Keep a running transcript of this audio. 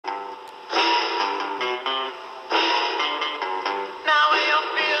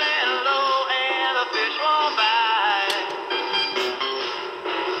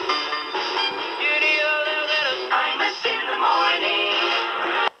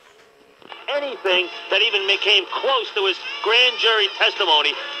anything that even came close to his grand jury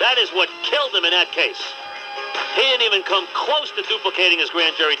testimony. That is what killed him in that case. He didn't even come close to duplicating his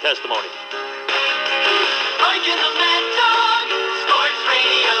grand jury testimony. Mike and the Mad Dog, Sports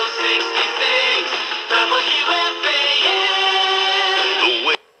Radio 66, WFAN.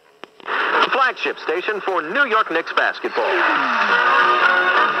 The flagship station for New York Knicks basketball.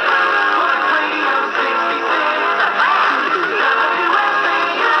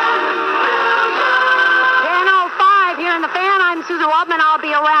 Susan Waldman. I'll be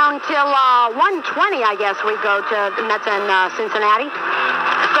around till 1:20, I guess. We go to the Mets and Cincinnati.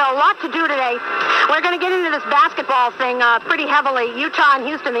 So a lot to do today. We're going to get into this basketball thing pretty heavily. Utah and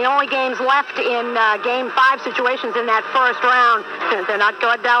Houston, the only games left in Game 5 situations in that first round. They're not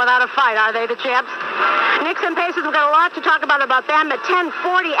going down without a fight, are they, the champs? Knicks and Pacers, we've got a lot to talk about them. At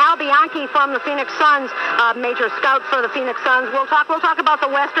 10:40, Al Bianchi from the Phoenix Suns, major scout for the Phoenix Suns. We'll talk about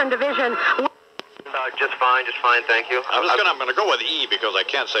the Western Division. Just fine, thank you. I'm going to go with E because I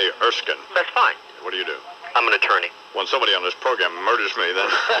can't say Erskine. That's fine. What do? I'm an attorney. When somebody on this program murders me, then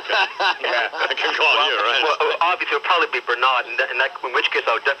I can call you, right? Well, obviously, it'll probably be Bernard, in which case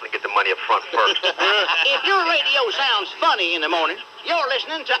I'll definitely get the money up front first. If your radio sounds funny in the morning, you're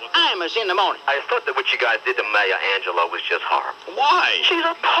listening to Imus in the morning. I thought that what you guys did to Maya Angelou was just horrible. Why? She's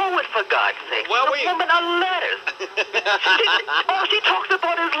a poet, for God's sake. Well, She's a woman of letters. She talks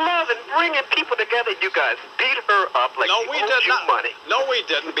about his love and bringing people together. You guys beat her up like she owed you money. No, we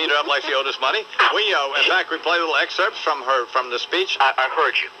didn't beat her up like she owed us money. We, in fact, we played little excerpts from the speech. I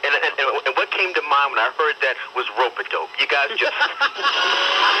heard you. And what came to mind when I heard that was rope-a-dope. You guys just...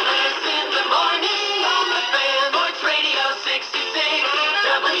 Imus in the morning on the fan. Sports Radio 66,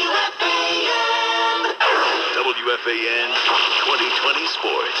 WFAN. WFAN 2020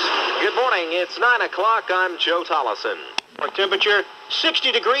 Sports. Good morning. It's 9 o'clock. I'm Joe Tollison. Our temperature,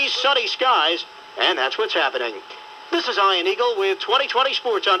 60 degrees, sunny skies, and that's what's happening. This is Ian Eagle with 2020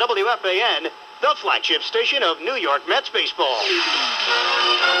 Sports on WFAN, the flagship station of New York Mets baseball. Sports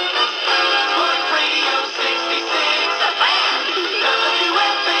Radio 66,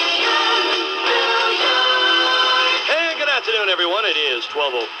 WFAN, New York. Hey, good afternoon, everyone. It is 12:04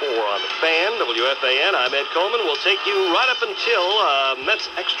 on the fan, WFAN. I'm Ed Coleman. We'll take you right up until Mets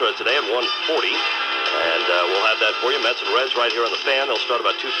Extra today at 1:40. And we'll have that for you. Mets and Reds right here on the fan. They'll start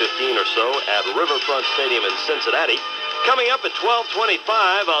about 2:15 or so at Riverfront Stadium in Cincinnati. Coming up at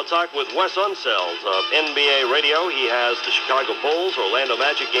 12:25, I'll talk with Wes Unseld of NBA Radio. He has the Chicago Bulls Orlando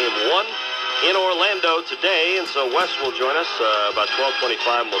Magic Game 1 in Orlando today. And so Wes will join us about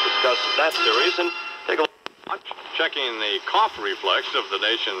 12:25, and we'll discuss that series and take a look. Checking the cough reflex of the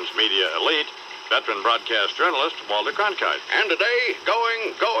nation's media elite, veteran broadcast journalist Walter Cronkite. And today,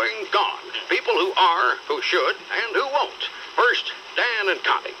 going, gone. People who are, who should, and who won't. First, Dan and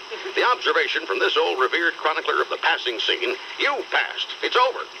Connie. The observation from this old revered chronicler of the passing scene: you passed. It's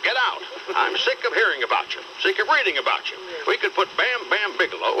over. Get out. I'm sick of hearing about you. Sick of reading about you. We could put Bam Bam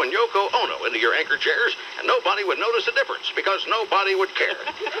Bigelow and Yoko Ono into your anchor chairs, and nobody would notice the difference because nobody would care.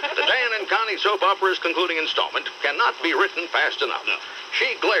 The Dan and Connie soap opera's concluding installment cannot be written fast enough. No.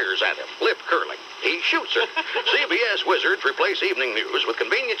 She glares at him, lip curling. He shoots her. CBS wizards replace evening news with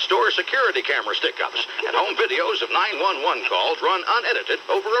convenience store security camera stick-ups, and home videos of 911 calls run unedited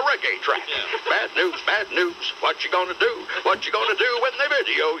over a reggae track. Yeah. Bad news, bad news. What you gonna do? What you gonna do when they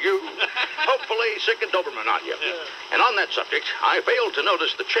video you? Hopefully sick of Doberman on you. Yeah. And on that subject, I failed to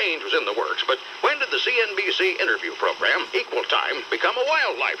notice the change was in the works, but when did the CNBC interview program, Equal Time, become a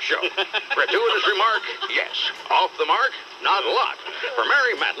wildlife show? Gratuitous remark? Yes. Off the mark? Not a lot. For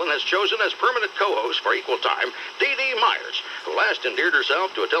Mary Matlin has chosen as permanent co-host for Equal Time Dee Dee Myers, who last endeared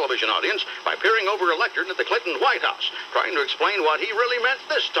herself to a television audience by peering over a lectern at the Clinton White House, trying to explain what he really meant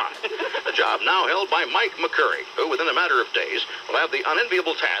this time. The job now held by Mike McCurry, who within a matter of days will have the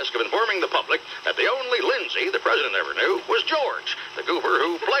unenviable task of informing the public that the only Lindsay the president ever knew was George, the goober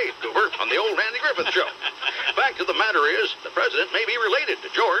who played goober on the old Andy Griffith Show. Fact of the matter is, the president may be related to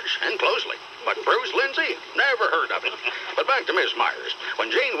George, and closely. But Bruce Lindsay? Never heard of him. But back to Miss Myers. When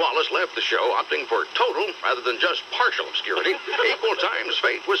Jane Wallace left the show, opting for total rather than just partial obscurity, Equal Time's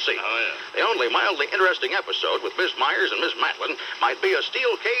fate was sealed. Oh, yeah. The only mildly interesting episode with Miss Myers and Miss Matlin might be a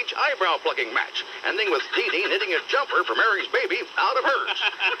steel cage eyebrow-plucking match, ending with Dee Dee knitting a jumper for Mary's baby out of hers.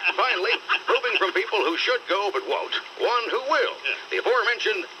 Finally, proving from people who should go but won't, one who will. The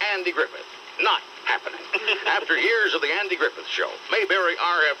aforementioned Andy Griffith. Not happening. After years of the Andy Griffith Show, Mayberry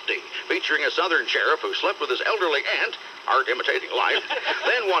RFD, featuring a Southern sheriff who slept with his elderly aunt, art imitating life,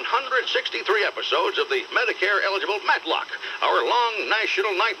 then 163 episodes of the Medicare-eligible Matlock. Our long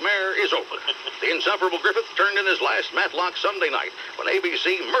national nightmare is over. The insufferable Griffith turned in his last Matlock Sunday night when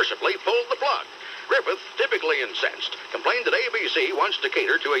ABC mercifully pulled the plug. Griffith, typically incensed, complained that ABC wants to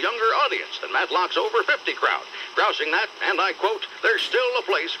cater to a younger audience than Matlock's over 50 crowd, grousing that, and I quote, there's still a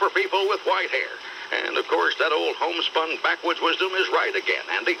place for people with white hair. And, of course, that old homespun backwoods wisdom is right again,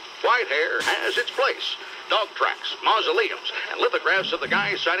 Andy. White hair has its place. Dog tracks, mausoleums, and lithographs of the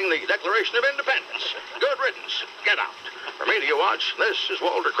guys signing the Declaration of Independence. Good riddance. Get out. For Media Watch, this is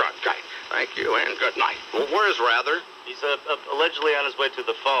Walter Cronkite. Thank you and good night. Well, where's Rather? He's allegedly on his way to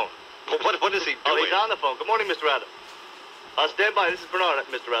the phone. Well, what is he doing? Oh, he's on the phone. Good morning, Mr. Rather. Stand by. This is Bernard,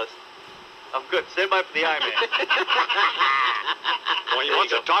 Mr. Rather. I'm good. Stand by for the Iron-Man. When he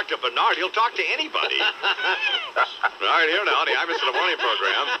wants to talk to Bernard, he'll talk to anybody. All right, here now, the Imus in the Morning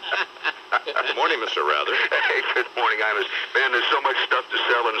program. Good morning, Mr. Rather. Hey, good morning, Imus. Man, there's so much stuff to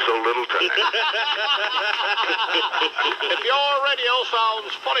sell in so little time. If your radio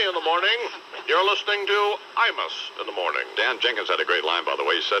sounds funny in the morning, you're listening to Imus in the Morning. Dan Jenkins had a great line, by the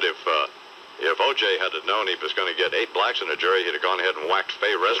way. He said if O.J. had known he was going to get 8 blacks in a jury, he'd have gone ahead and whacked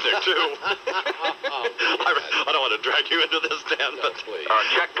Faye Resnick, too. I don't want to drag you into this, Dan, but...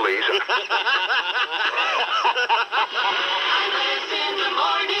 Check, please. Imus in the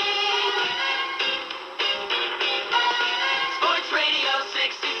morning. Sports Radio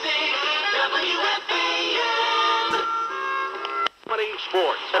 66, WFAN. 20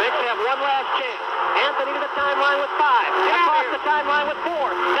 sports. The Knicks have one last chance. Anthony to the timeline with 5. Across the timeline with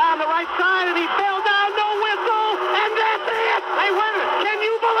 4. Down the right side, and he fell down. No whistle, and that's it. They win it. Can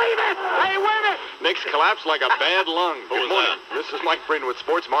you believe it? They win it. Knicks collapsed like a bad lung. Good morning. This is Mike Breen with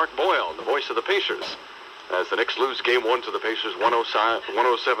Sports. Mark Boyle, the voice of the Pacers. As the Knicks lose Game 1 to the Pacers 107-105.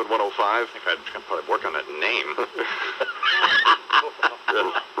 I'd probably work on that name.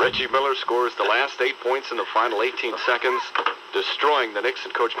 Reggie Miller scores the last 8 points in the final 18 seconds, destroying the Knicks,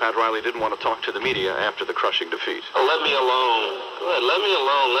 and Coach Pat Riley didn't want to talk to the media after the crushing defeat. Oh, let me alone. Go ahead, let me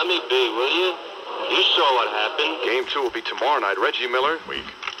alone. Let me be, will you? You saw what happened. Game 2 will be tomorrow night. Reggie Miller,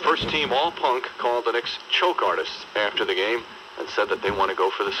 first team All-Punk, called the Knicks choke artists after the game and said that they want to go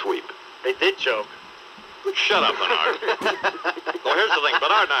for the sweep. They did choke. Shut up, Bernard. Well, here's the thing.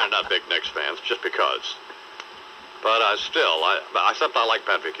 Bernard and I are not big Knicks fans, just because. But except I like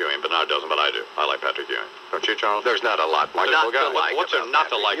Patrick Ewing. Bernard doesn't, but I do. I like Patrick Ewing. Don't you, Charles? There's not a lot wonderful guys. What's there not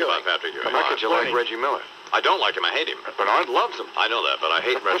to like about Patrick Ewing? How could you like Reggie Miller? I don't like him. I hate him. Bernard loves him. I know that, but I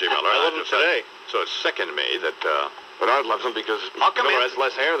hate Reggie Miller. I love him today. So it's sickened me that... Bernard loves him because Miller has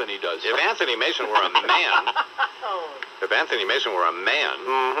less hair than he does. If Anthony Mason were a man...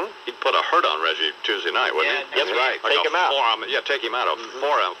 he'd put a hurt on Reggie Tuesday night, wouldn't he? That's right. Like Take him out. Forearm, take him out. A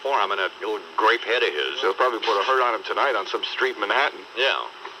forearm in that little grape head of his. He'll probably put a hurt on him tonight on some street in Manhattan. Yeah,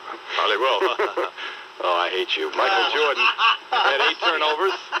 probably will. Oh, I hate you. Michael Jordan had 8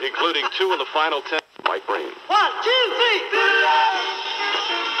 turnovers, including 2 in the final 10. Mike Breen. 1, 2, 3.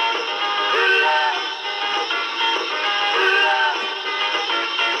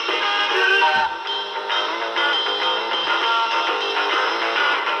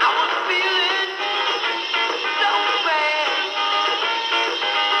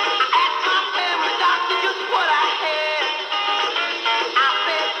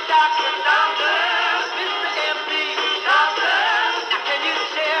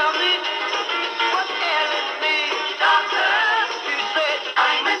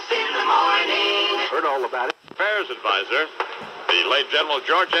 All about it. Affairs advisor, the late General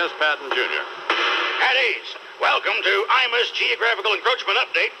George S. Patton, Jr. At ease. Welcome to Imus Geographical Encroachment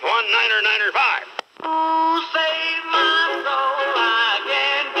Update 19995. Ooh, save my soul, I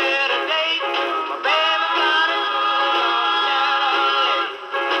can't get a date. My baby got it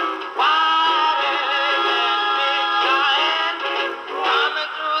wide and big giant, coming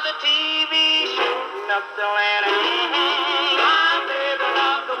through the TV, shooting up the land. My baby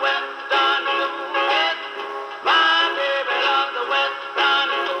loves the western blues. My baby loves the western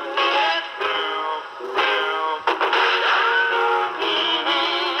blues.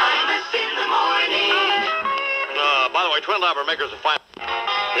 Imus in the morning. By the way, Twin Labber makers of fine.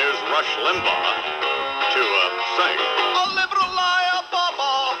 Here's Rush Limbaugh to sing. A liberal liar,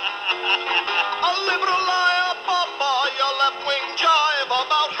 Papa. A liberal liar, Papa. Your left-wing jive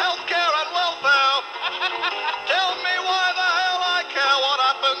about health care and welfare. Tell me why the hell I care what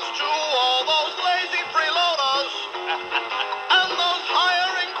happens to all those lazy freeloaders and those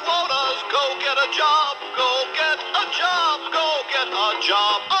hiring quotas. Go get a job. Go get a job. Go get a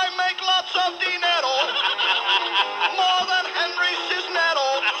job. I make lots of dinero.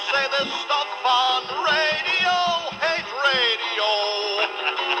 this stuff on radio. Hate radio.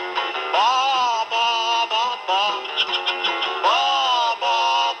 Ba, ba, ba, ba. Ba, ba,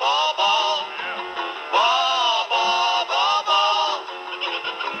 ba, ba. Ba, ba, ba, ba.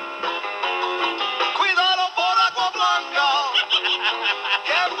 Cuidado por agua blanca.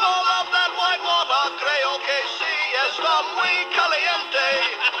 Careful of that white water. Creo que sí está muy caliente.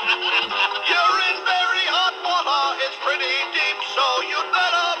 You're in very hot water. It's pretty deep, so you'd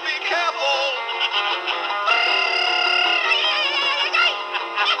better be careful.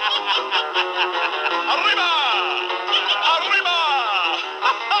 Arriba! Arriba!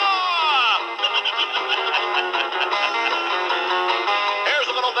 Here's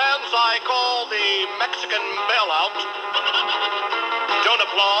a little dance I call the Mexican bailout. Don't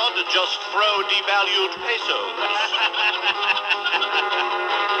applaud, just throw devalued pesos.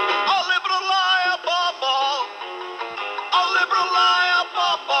 A liberal liar, Papa. A liberal liar,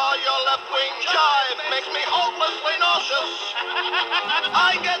 Papa. Your left-wing jive makes me hopelessly nauseous.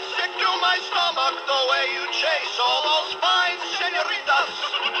 I get sick to my stomach the way you chase all those fine senoritas.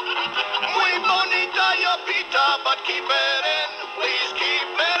 Muy bonita your pita, but keep it in. Please keep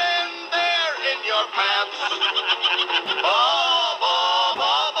it in there in your pants. Ba, ba,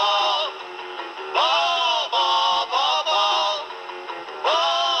 ba, ba. Ba, ba, ba, ba. Ba,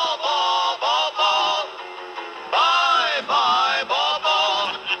 ba, ba, ba. Bye, bye, ba, ba.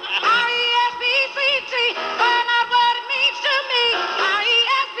 R-E-S-P-C-T, find out what it means to me.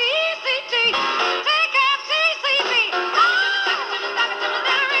 R-E-S-P-C-T, take F-T-C-T.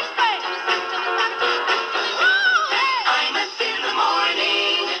 Imus in the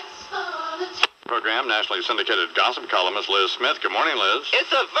morning. Program, nationally syndicated gossip columnist Liz Smith. Good morning, Liz.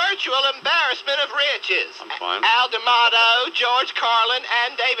 It's a virtual embarrassment of riches. I'm fine. Al D'Amato, George Carlin,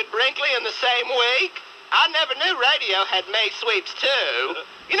 and David Brinkley in the same week. I never knew radio had May sweeps, too.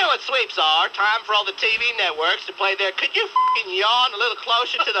 You know what sweeps are? Time for all the TV networks to play their "Could you f***ing yawn a little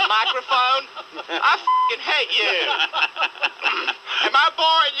closer to the microphone? I f***ing hate you. Am I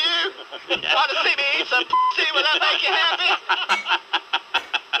boring you? Want to see me eat some pussy? Will that make you happy?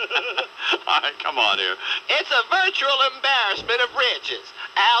 All right, come on here. It's a virtual embarrassment of riches.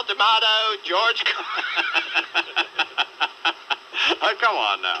 Al D'Amato, George Carlin. Oh, come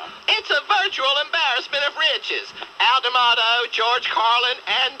on now. It's a virtual embarrassment of riches. Al D'Amato, George Carlin,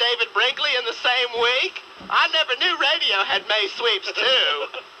 and David Brinkley in the same week. I never knew radio had May sweeps, too.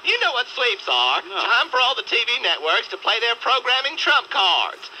 You know what sweeps are. No. Time for all the TV networks to play their programming trump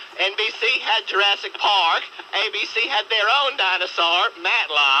cards. NBC had Jurassic Park. ABC had their own dinosaur,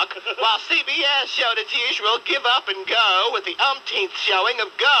 Matlock. While CBS showed its usual Give Up and Go with the umpteenth showing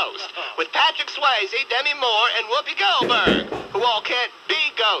of Ghost. With Patrick Swayze, Demi Moore, and Whoopi Goldberg, who all can't be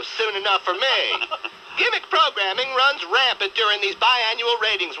ghosts soon enough for me. Gimmick programming runs rampant during these biannual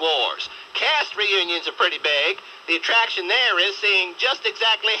ratings wars. Cast reunions are pretty big. The attraction there is seeing just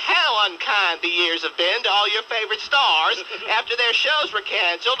exactly how unkind the years have been to all your favorite stars after their shows were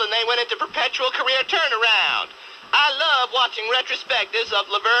canceled and they went into perpetual career turnaround. I love watching retrospectives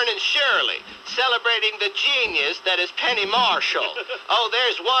of Laverne and Shirley, celebrating the genius that is Penny Marshall. Oh,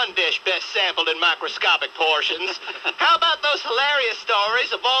 there's one dish best sampled in microscopic portions. How about those hilarious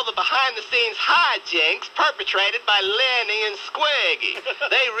stories of all the behind-the-scenes hijinks perpetrated by Lenny and Squiggy?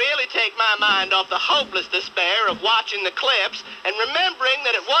 They really take my mind off the hopeless despair of watching the clips and remembering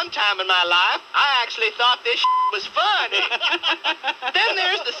that at one time in my life, I actually thought this was funny. Then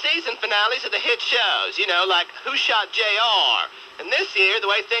there's the season finales of the hit shows, you know, like Who Shot J.R.? And this year, the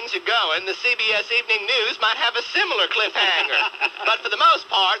way things are going, the CBS Evening News might have a similar cliffhanger. But for the most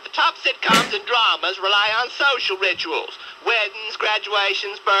part, the top sitcoms and dramas rely on social rituals. Weddings,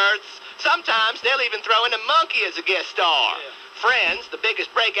 graduations, births. Sometimes they'll even throw in a monkey as a guest star. Friends, the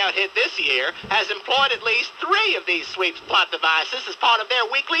biggest breakout hit this year, has employed at least 3 of these sweeps plot devices as part of their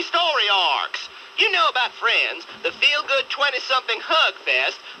weekly story arcs. You know about Friends, the feel-good 20-something hug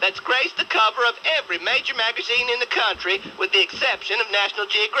fest that's graced the cover of every major magazine in the country with the exception of National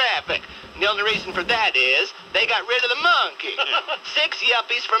Geographic. And the only reason for that is they got rid of the monkey. 6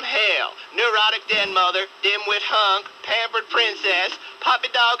 yuppies from hell, neurotic den mother, dimwit hunk, pampered princess,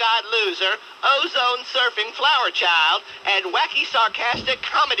 puppy dog-eyed loser, ozone surfing flower child, and wacky sarcastic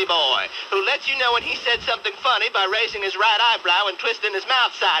comedy boy who lets you know when he said something funny by raising his right eyebrow and twisting his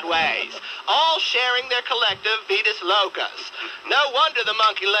mouth sideways. All sharing their collective Vetus Locus. No wonder the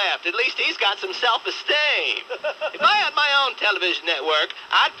monkey left. At least he's got some self-esteem. If I had my own television network,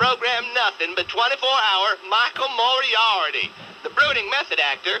 I'd program nothing nothing but 24-hour Michael Moriarty. The brooding method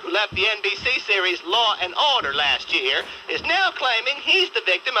actor who left the NBC series Law and Order last year is now claiming he's the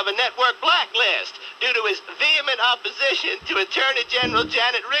victim of a network blacklist due to his vehement opposition to Attorney General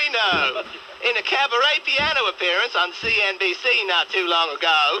Janet Reno. In a cabaret piano appearance on CNBC not too long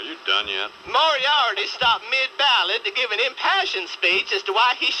ago, Are you done yet? Moriarty stopped mid-ballad to give an impassioned speech as to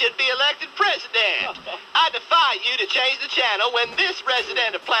why he should be elected president. I defy you to change the channel when this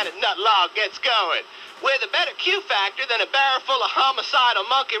resident of Planet Nutlog gets going. With a better Q factor than a barrel full of homicidal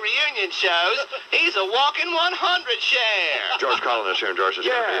monkey reunion shows, he's a walking 100 share. George Collin is here. George is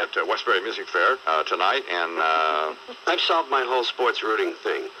going to be at Westbury Music Fair tonight, and I've solved my whole sports rooting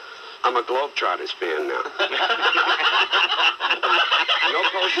thing. I'm a Globetrotters fan now. No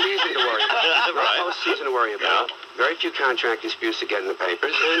postseason to worry about. No postseason to worry about. Very few contract disputes to get in the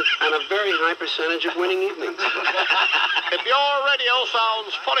papers, and a very high percentage of winning evenings. if your radio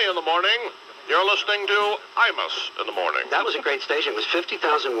sounds funny in the morning, you're listening to Imus in the morning. That was a great station. It was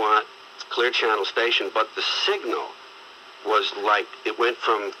 50,000 watt, clear channel station, but the signal was like, it went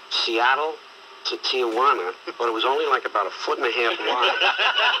from Seattle to Tijuana, but it was only like about 1.5 feet wide.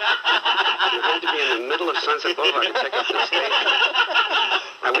 You had to be in the middle of Sunset Boulevard to pick up the station.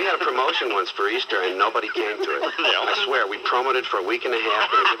 And we had a promotion once for Easter, and nobody came to it. I swear, we promoted for a week and a half,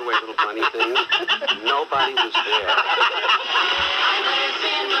 and we give away little bunny things. Nobody was there. Imus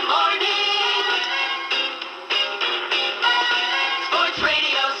in the morning. Sports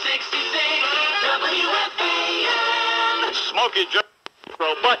Radio 66, WFAN. Smokey Joe,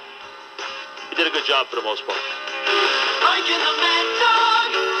 but he did a good job for the most part. Mike and the Mad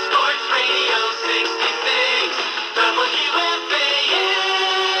Dog. Sports Radio 66, WFAN.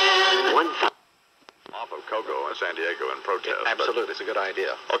 Off of Cocoa in San Diego in protest. Absolutely, it's a good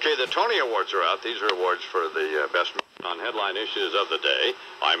idea. Okay, the Tony Awards are out. These are awards for the best on headline issues of the day.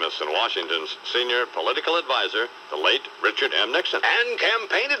 Imus in Washington's senior political advisor, the late Richard M. Nixon. And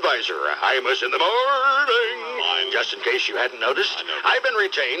campaign advisor, Imus in the morning. Just in case you hadn't noticed, I've been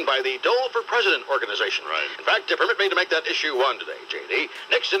retained by the Dole for President organization. Right. In fact, permit me to make that issue one today, J.D.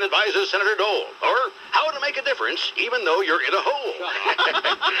 Nixon advises Senator Dole, or how to make a difference even though you're in a hole.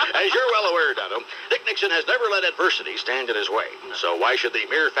 As you're well aware, Dono, Dick Nixon has never let adversity stand in his way. So why should the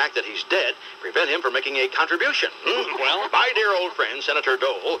mere fact that he's dead prevent him from making a contribution? Well, my dear old friend, Senator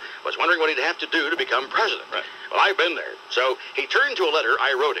Dole, was wondering what he'd have to do to become president. Right. Well, I've been there. So he turned to a letter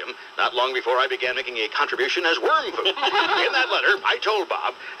I wrote him not long before I began making a contribution as worm food. In that letter, I told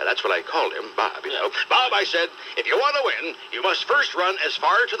Bob, and that's what I called him, Bob, you know. Bob, I said, if you want to win, you must first run as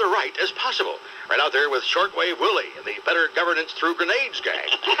far to the right as possible. Right out there with Shortwave Willie and the Better Governance Through Grenades gang.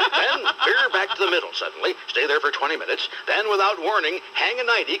 Then veer back to the middle suddenly, stay there for 20 minutes, then without warning, hang a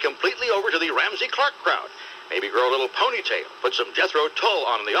 90 completely over to the Ramsey Clark crowd. Maybe grow a little ponytail, put some Jethro Tull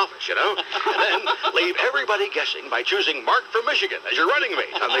on in the office, you know, and then leave everybody guessing by choosing Mark from Michigan as your running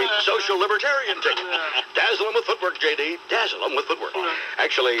mate on the social libertarian ticket. Dazzle him with footwork, J.D. Dazzle him with footwork.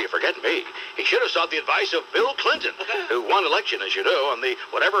 Actually, forget me. He should have sought the advice of Bill Clinton, who won election, as you know, on the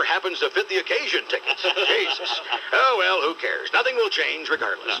whatever happens to fit the occasion tickets. Jesus. Oh, well, who cares? Nothing will change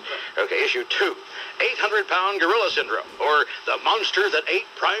regardless. Okay, issue 2. 800-pound gorilla syndrome, or the monster that ate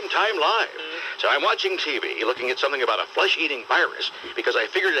primetime live. So I'm watching TV, looking at something about a flesh-eating virus, because I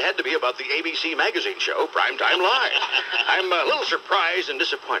figured it had to be about the ABC magazine show, Primetime Live. I'm a little surprised and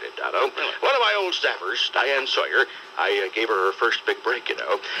disappointed, Dono. One of my old staffers, Diane Sawyer, I gave her her first big break, you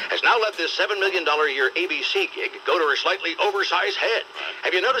know, has now let this $7 million a year ABC gig go to her slightly oversized head.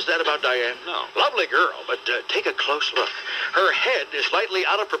 Have you noticed that about Diane? No. Lovely girl, but take a close look. Her head is slightly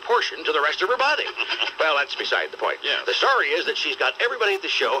out of proportion to the rest of her body. Well, that's beside the point. Yes. The story is that she's got everybody at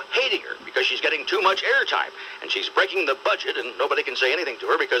the show hating her because she's getting too much airtime, and she's breaking the budget, and nobody can say anything to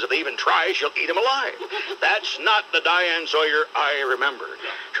her because if they even try, she'll eat them alive. That's not the Diane Sawyer I remember.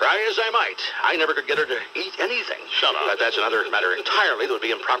 Try as I might, I never could get her to eat anything. Shut up. But that's another matter entirely that would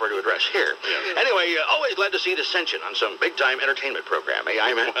be improper to address here. Yes. Anyway, always glad to see dissension on some big-time entertainment program, eh,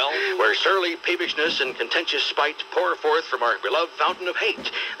 I mean? Well, where surly peevishness and contentious spite pour forth from our beloved fountain of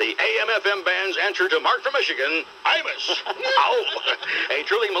hate. The AM/FM band's answer to Mark from Michigan, Imus. Ow! A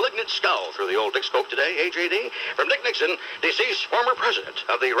truly malignant scowl through the old Dickscope today, AJD, from Dick Nixon, deceased former president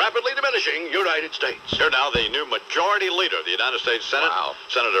of the rapidly diminishing United States. here now the new majority leader of the United States Senate,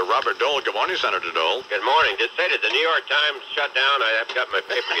 Senator Robert Dole. Good morning, Senator Dole. Good morning. Just say, did the New York Times shut down? I haven't got my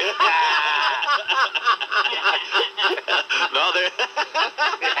paper yet. No, they...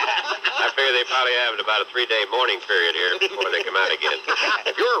 I figure they probably have about a 3-day mourning period here before they come out again.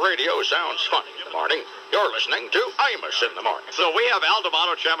 If your radio sounds funny in the morning, you're listening to Imus in the morning. So we have Al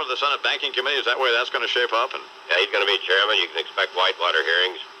D'Amato, chairman of the Senate Banking Committee. Is that where that's going to shape up? And Yeah, he's going to be chairman. You can expect whitewater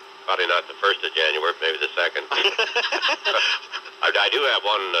hearings. Probably not the 1st of January, maybe the 2nd. I do have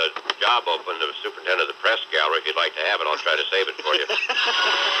one job open, the superintendent of the press gallery. If you'd like to have it, I'll try to save it for you.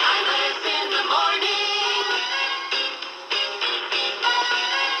 Imus in the morning.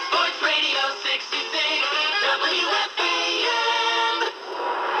 Sports Radio 66, WFAN.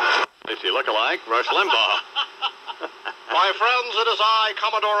 If you look alike, Rush Limbaugh. My friends, it is I,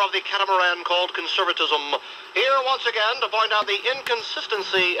 Commodore of the catamaran called conservatism, here once again to point out the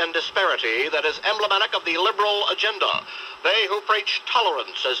inconsistency and disparity that is emblematic of the liberal agenda. They who preach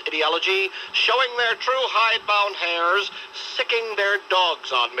tolerance as ideology, showing their true hidebound hairs, sicking their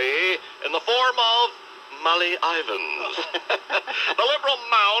dogs on me in the form of Molly Ivins. The liberal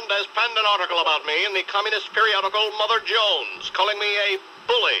mound has penned an article about me in the communist periodical Mother Jones, calling me a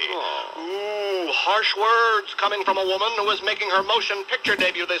bully. Ooh, harsh words coming from a woman who is making her motion picture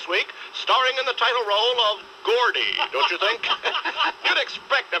debut this week, starring in the title role of Gordy, don't you think? You'd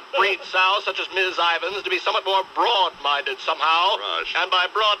expect a breed sow such as Ms. Ivins to be somewhat more broad-minded somehow. Rush. And by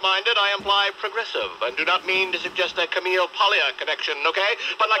broad-minded, I imply progressive, and do not mean to suggest a Camille Paglia connection, okay?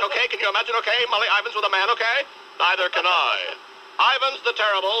 But like, okay, can you imagine, okay, Molly Ivins with a man, okay? Neither can I. Ivins the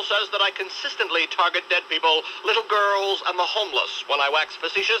Terrible says that I consistently target dead people, little girls, and the homeless when I wax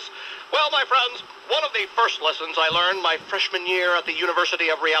facetious. Well, my friends, one of the first lessons I learned my freshman year at the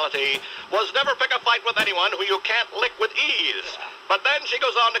University of Reality was never pick a fight with anyone who you can't lick with ease. But then she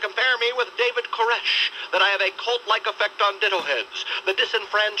goes on to compare me with David Koresh, that I have a cult-like effect on ditto heads, the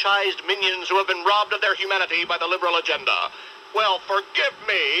disenfranchised minions who have been robbed of their humanity by the liberal agenda. Well, forgive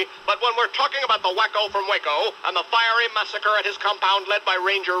me, but when we're talking about the wacko from Waco and the fiery massacre at his compound led by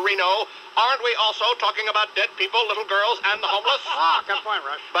Ranger Reno, aren't we also talking about dead people, little girls, and the homeless? Good point,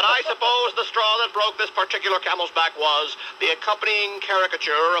 Rush. But I suppose the straw that broke this particular camel's back was the accompanying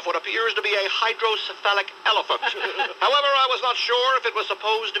caricature of what appears to be a hydrocephalic elephant. However, I was not sure if it was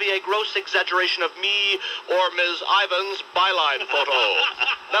supposed to be a gross exaggeration of me or Ms. Ivins' byline photo.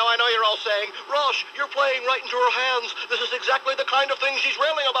 Now, I know you're all saying, Rush, you're playing right into her hands. This is exactly the kind of thing she's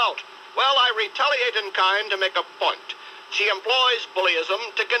railing about. Well, I retaliate in kind to make a point. She employs bullyism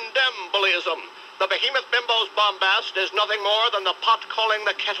to condemn bullyism. The behemoth bimbo's bombast is nothing more than the pot calling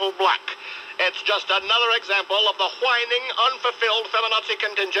the kettle black. It's just another example of the whining, unfulfilled feminazi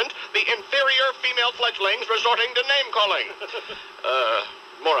contingent, the inferior female fledglings resorting to name-calling.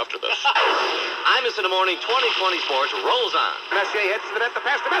 More after this. Imus in the morning, 2020 Sports rolls on. Messier hits the net, the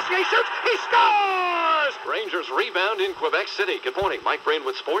pass to Messier, shoots, he scores! Rangers rebound in Quebec City. Good morning. Mike Brain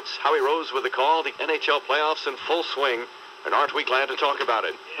with sports. Howie Rose with the call. The NHL playoffs in full swing. And aren't we glad to talk about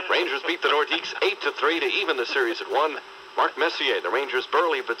it? Rangers beat the Nordiques 8-3 to even the series at 1. Mark Messier, the Rangers'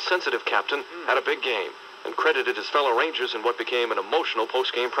 burly but sensitive captain, had a big game and credited his fellow Rangers in what became an emotional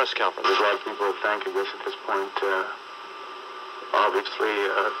post-game press conference. There's a lot of people who thank you, at this point. Obviously,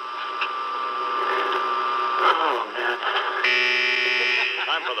 oh, man.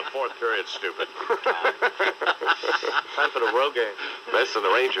 Time for the fourth period, stupid. Time for the road game. Mess and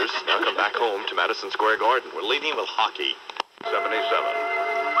the Rangers now come back home to Madison Square Garden. We're leading with hockey. 77.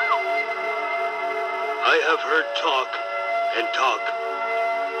 I have heard talk and talk,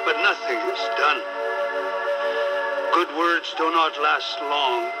 but nothing is done. Good words do not last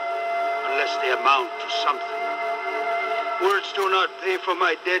long unless they amount to something. Words do not pay for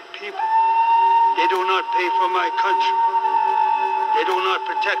my dead people. They do not pay for my country. They do not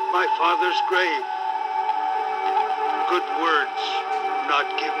protect my father's grave. Good words do not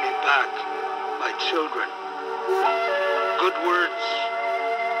give me back my children. Good words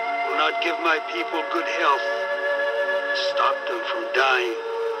will not give my people good health, stop them from dying.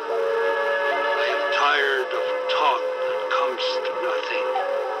 I am tired of talk that comes to nothing.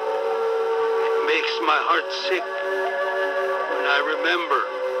 It makes my heart sick when I remember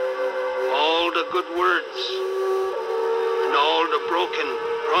all the good words and all the broken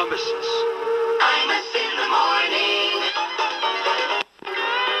promises. Imus in the morning.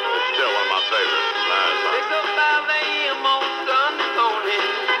 It's still one of my favorites. It's a 5 a.m. on Sunday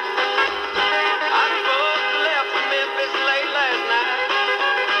morning. I drove left from Memphis late last night.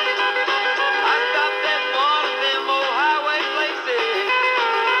 I stopped at one of them old highway places.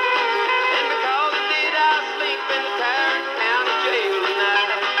 And because I did, I sleep in the Tarrant County jail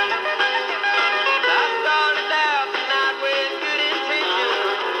tonight. I started out the night with good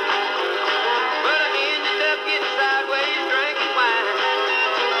intentions, but I ended up getting sideways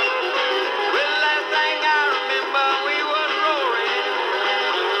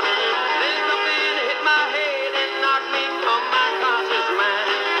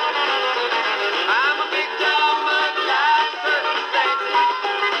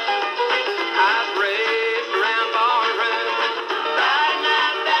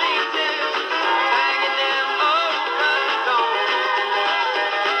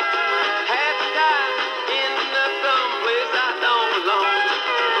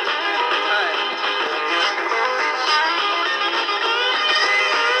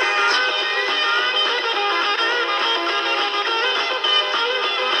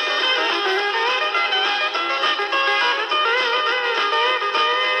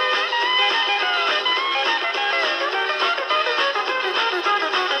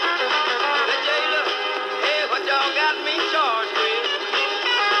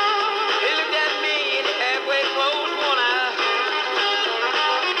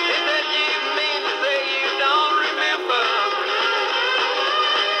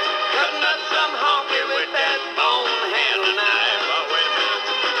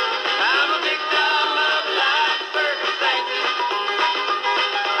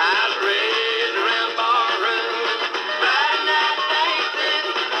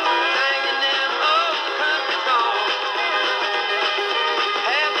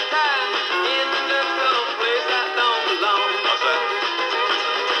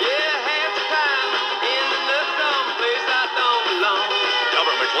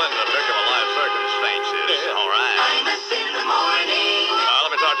Clinton, a victim of life circumstances. Yeah. All right. Imus in the morning.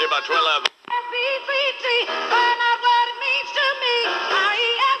 Let me talk to you about 12. F-E-C-T. Find out what it means to me.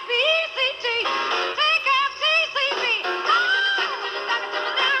 R-E-S-P-E-C-T. Take F-T-C-B.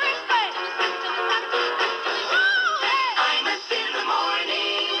 Imus in the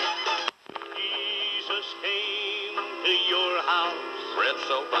morning. Jesus came to your house Bread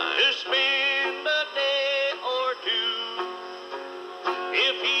so fine. to spend a day or two.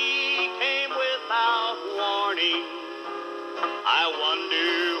 If he came without warning, I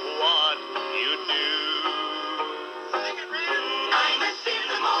wonder what you'd do. Imus in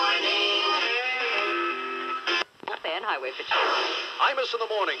the morning. And Highway Patrol. Imus in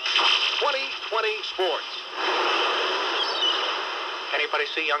the morning. 2020 Sports. Anybody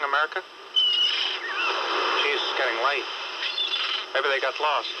see Young America? Geez, it's getting late. Maybe they got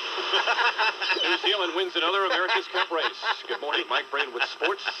lost. New Zealand wins another America's Cup race. Good morning, Mike Brain with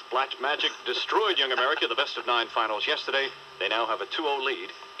sports. Black Magic destroyed Young America, the best-of-9 finals yesterday. They now have a 2-0 lead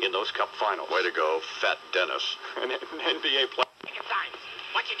in those Cup finals. Way to go, Fat Dennis. An NBA player. Picket signs.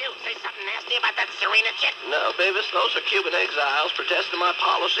 What'd you do? Say something nasty about that Serena chick? No, Beavis, those are Cuban exiles protesting my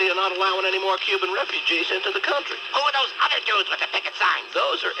policy of not allowing any more Cuban refugees into the country. Who are those other dudes with the picket signs?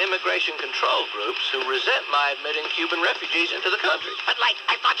 Those are immigration control groups who resent my admitting Cuban refugees into the country. But, like,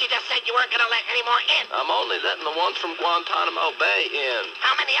 I thought you just said you weren't going to let any more in. I'm only letting the ones from Guantanamo Bay in.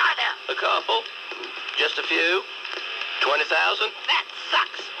 How many are there? A couple. Just a few. 20,000. That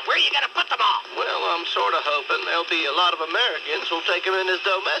sucks. Where are you going to put them all? Well, I'm sort of hoping there'll be a lot of Americans who'll take them in as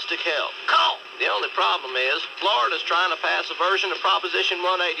domestic help. Cool. The only problem is Florida's trying to pass a version of Proposition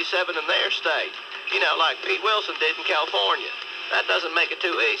 187 in their state. You know, like Pete Wilson did in California. That doesn't make it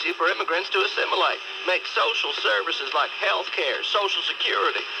too easy for immigrants to assimilate. Make social services like health care, Social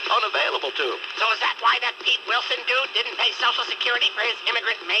Security unavailable to them. So is that why that Pete Wilson dude didn't pay Social Security for his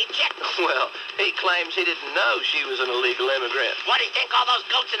immigrant maid chick? Well, he claims he didn't know she was an illegal immigrant. What do you think all those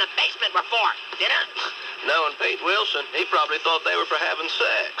goats in the basement were for? Dinner? Knowing Pete Wilson, he probably thought they were for having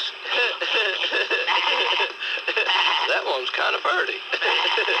sex. That one's kind of dirty.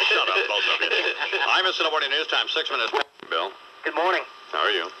 Shut up, both of you. Imus in the morning news time, 6 minutes. Bill, Good morning. how are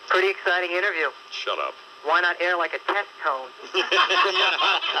you? Pretty exciting interview. Shut up. Why not air like a test tone?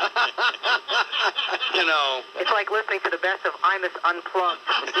 You know, It's like listening to the best of Imus Unplugged.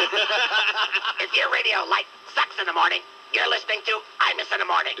 If your radio light sucks in the morning, you're listening to Imus in the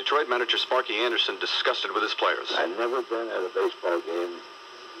morning. Detroit manager Sparky Anderson disgusted with his players. I've never been at a baseball game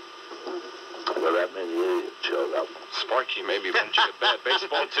where that many idiots showed up. Sparky may be managing a bad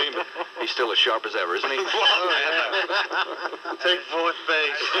baseball team, but he's still as sharp as ever, isn't he? Take fourth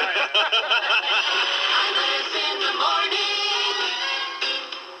base. Imus in the morning.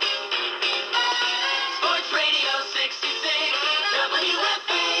 Sports Radio 66,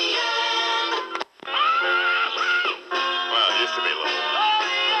 WFAN. well, it used to be a little.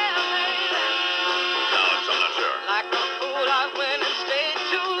 No, I'm not sure. Like a fool, I went and stayed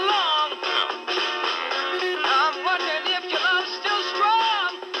too long. I'm wondering if your love's still strong.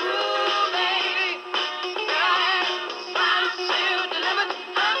 Ooh, baby, smile still delivered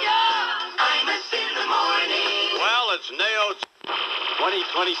from your Imus in the morning. Well, it's Neo.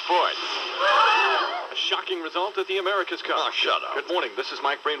 2020 Sports. A shocking result at the America's Cup. Oh, shut up. Good morning. This is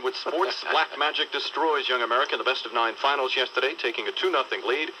Mike Brain with sports. Black Magic destroys Young America in the best-of-9 finals yesterday, taking a 2-0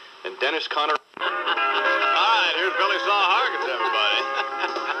 lead. And Dennis Conner. All right, here's Billy Saw Harkins, everybody.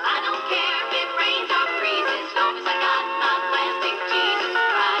 I don't care if it rains or freezes, as long as I got my plastic Jesus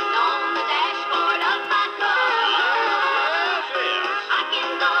riding on the dashboard of my car. I can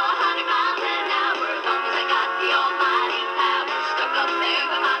go 100 miles an hour as long as I got the almighty power stuck up there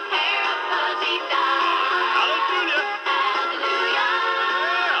with my pair of fuzzy dials. Hallelujah. Hallelujah.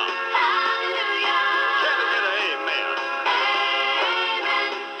 Hallelujah. Can I get an amen?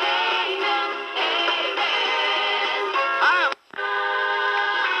 Amen. Amen. Amen.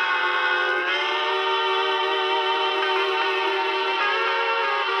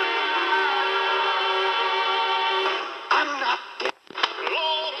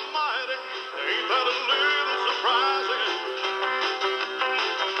 Lord Almighty, ain't that a little surprising?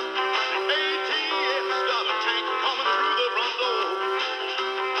 The ATM's got a tank coming through the front door.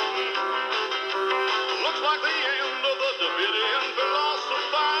 Looks like the end of the Davidian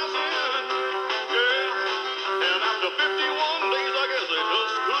philosophizing. Yeah, and after 51 days, I guess they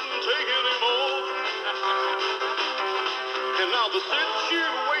just couldn't take anymore. And now the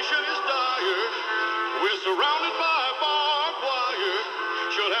situation is dire. We're surrounded by barbed wire.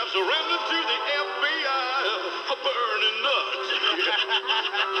 Should have surrendered to the FBI. Burning nuts.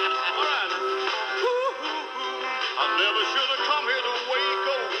 All right. I never should have come here to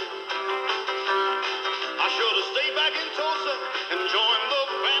Waco.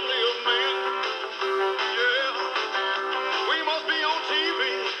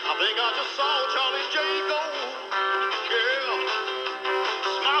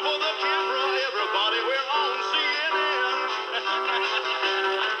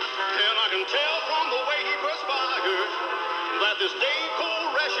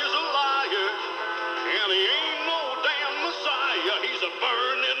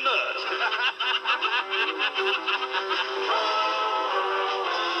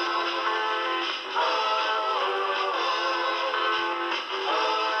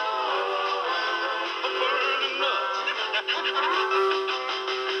 burning nuts.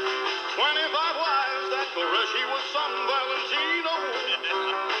 25 wives that Koreshi was some Valentino.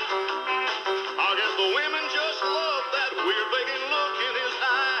 I guess the women just love that weird vacant look in his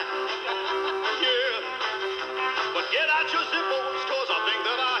eye. Yeah. But get out your zippos, cause I think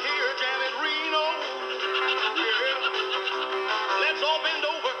that I hear Janet Reno. Yeah. Let's all bend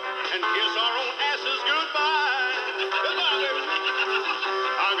over and kiss our own asses goodbye. Goodbye, baby.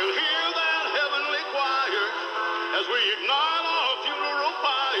 I can hear that heavenly choir as we ignite our funeral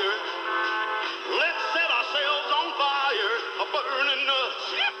pyre. Let's set ourselves on fire, a burning nuts.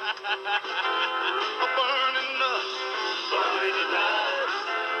 A burning nuts. Burning nuts.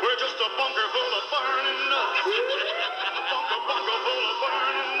 We're just a bunker full of burning nuts. A bunker full of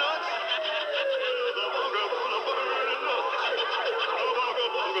burning nuts. A bunker full of burning nuts. A bunker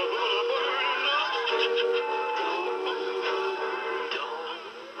full of burning nuts.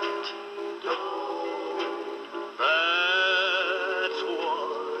 That's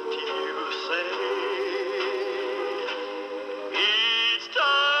what you say each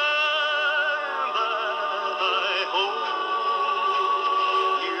time that I hold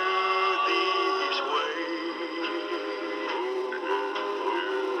you this way.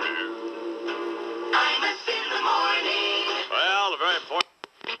 Imus in the morning. Well, the very important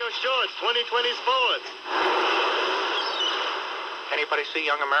shorts, 2020 sports. Anybody see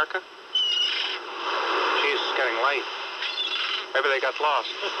Young America? She's getting late. Maybe they got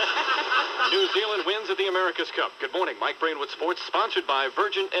lost. New Zealand wins at the America's Cup. Good morning, Mike Brain with sports, sponsored by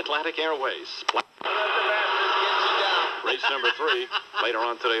Virgin Atlantic Airways. Race number 3, later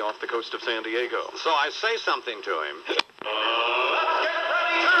on today off the coast of San Diego. So I say something to him.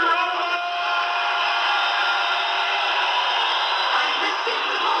 Imus in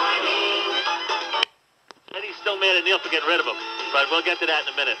the morning. Eddie's still mad at Neil for getting rid of him, but we'll get to that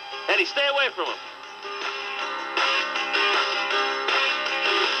in a minute. Eddie, stay away from him.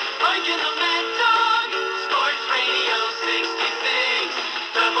 Mike and the Mad Dog. Sports Radio 66.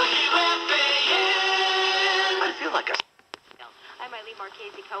 WFAN. I feel like a... I'm Eileen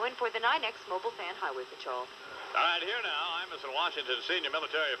Marchese Cohen for the 9X Mobile Fan Highway Patrol. All right, here now, I'm Mr. Washington Senior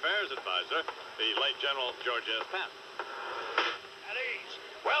Military Affairs Advisor, the late General George S. Patton. At ease.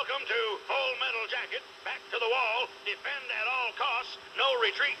 Welcome to Full Metal Jacket, Back to the Wall, Defend at All Costs, No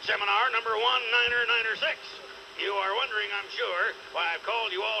Retreat Seminar number 1996. You are wondering, I'm sure, why I've called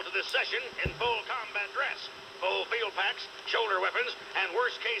you all to this session in full combat dress, full field packs, shoulder weapons, and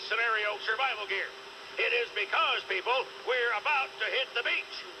worst-case scenario survival gear. It is because, people, we're about to hit the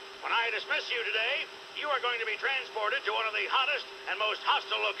beach. When I dismiss you today, you are going to be transported to one of the hottest and most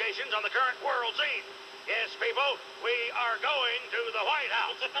hostile locations on the current world scene. Yes, people, we are going to the White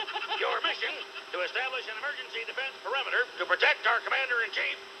House. Your mission, to establish an emergency defense perimeter to protect our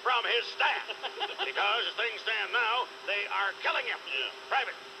commander-in-chief from his staff. Because, as things stand now, they are killing him.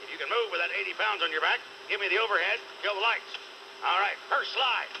 Private, if you can move with that 80 pounds on your back, give me the overhead, kill the lights. All right, first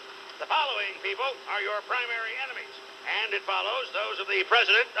slide. The following, people, are your primary enemies. And it follows those of the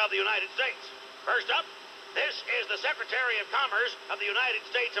President of the United States. First up, this is the Secretary of Commerce of the United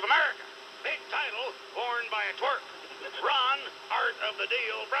States of America. Big title, born by a twerp. Ron, Art of the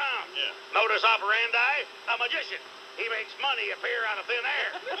Deal Brown. Modus operandi, a magician. He makes money appear out of thin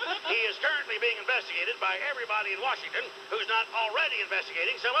air. He is currently being investigated by everybody in Washington who's not already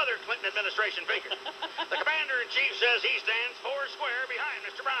investigating some other Clinton administration figure. The Commander-in-Chief says he stands four square behind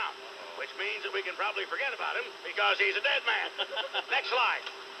Mr. Brown, which means that we can probably forget about him because he's a dead man. Next slide.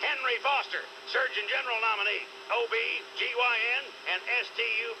 Henry Foster, Surgeon General nominee, OB-GYN, and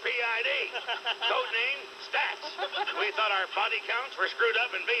STUPID. Codename Stats. We thought our body counts were screwed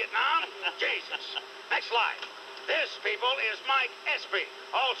up in Vietnam? Jesus. Next slide. This, people, is Mike Espy,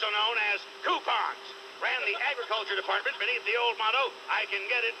 also known as Coupons. Ran the agriculture department beneath the old motto, I can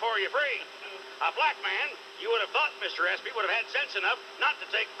get it for you free. A black man, you would have thought Mr. Espy would have had sense enough not to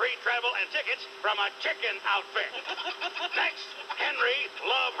take free travel and tickets from a chicken outfit. Next, Henry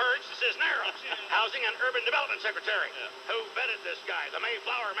Love Hurts Cisneros, Housing and Urban Development Secretary. Who vetted this guy? The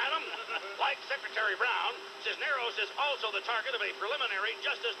Mayflower, madam? Like Secretary Brown, Cisneros is also the target of a preliminary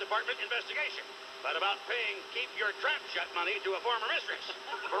Justice Department investigation, but about paying keep your trap shut money to a former mistress.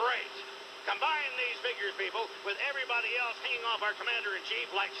 Great. Combine these figures, people, with everybody else hanging off our commander-in-chief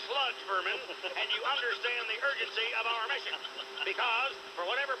like sludge vermin, and you understand the urgency of our mission. Because, for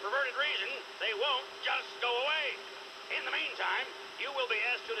whatever perverted reason, they won't just go away. In the meantime, you will be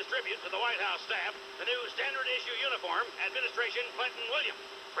asked to distribute to the White House staff the new standard issue uniform, Administration Clinton Williams.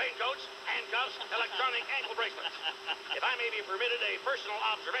 Raincoats, handcuffs, electronic ankle bracelets. If I may be permitted a personal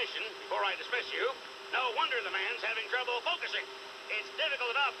observation before I dismiss you, no wonder the man's having trouble focusing. It's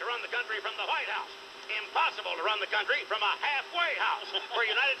difficult enough to run the country from the White House. Impossible to run the country from a halfway house where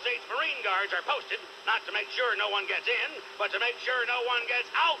United States Marine Guards are posted, not to make sure no one gets in, but to make sure no one gets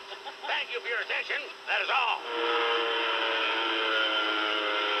out. Thank you for your attention. That is all.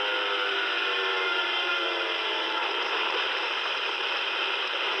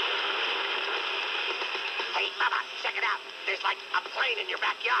 Hey, Bubba, check it out. There's like a plane in your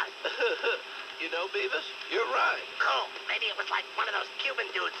backyard. You know, Beavis, you're right. Cool. Maybe it was like one of those Cuban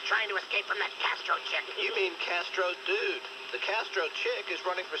dudes trying to escape from that Castro chick. You mean Castro dude. The Castro chick is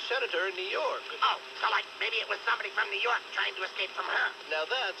running for senator in New York. Oh, so like maybe it was somebody from New York trying to escape from her. Now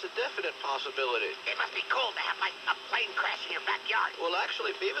that's a definite possibility. It must be cool to have like a plane crash in your backyard. Well,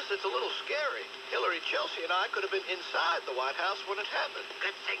 actually, Beavis, it's a little scary. Hillary, Chelsea, and I could have been inside the White House when it happened.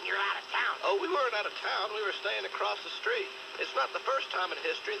 Good thing you're out of town. Oh, we weren't out of town. We were staying across the street. It's not the first time in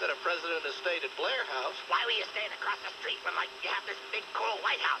history that a president has stayed at Blair House. Why were you staying across the street when, like, you have this big, cool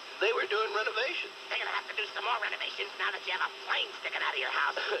White House? They were doing renovations. They're gonna have to do some more renovations now that you have a plane sticking out of your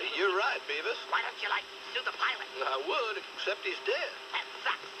house. You're right, Beavis. Why don't you, like, sue the pilot? I would, except he's dead. That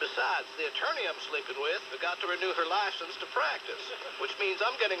sucks. Besides, the attorney I'm sleeping with forgot to renew her license to practice, which means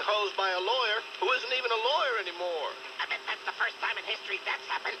I'm getting hosed by a lawyer who isn't even a lawyer anymore. I bet that's the first time in history that's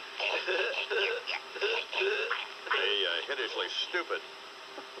happened. Hideously stupid.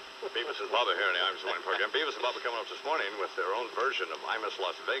 Beavis and Bubba here in the Imus Morning program. Beavis and Bubba coming up this morning with their own version of Imus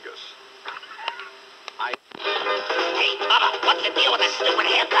Las Vegas. Hey, Bubba, what's the deal with this stupid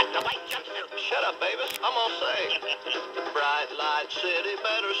haircut and the white jumpsuit? Shut up, Beavis. I'm gonna sing. Bright light city,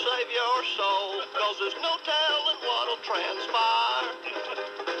 better save your soul, 'cause there's no telling what'll transpire.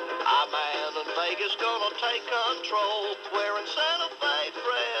 Our man in Vegas gonna take control, wearing Santa Fe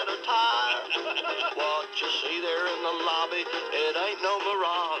thread attire. What you see there in the lobby, it ain't no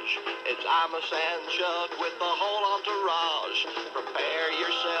mirage. It's Imus and Chuck with the whole entourage. Prepare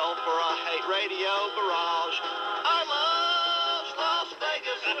yourself for a hate radio barrage. Imus Las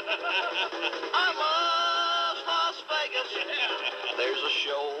Vegas. Imus Las Vegas. There's a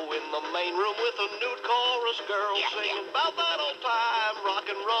show in the main room with a nude chorus girl singing about that old time rock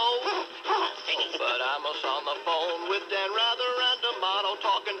and roll. But Imus on the phone with Dan Rather and D'Amato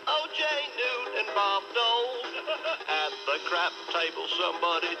talking O.J. Newt and Bob Dole. At the crap table,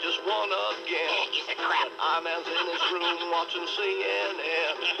 somebody just won again. He's a crap. Iman's in his room watching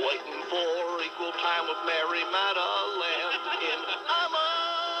CNN, waiting for equal time with Mary Madeline in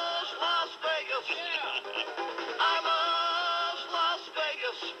Imus Las Vegas. Imus Las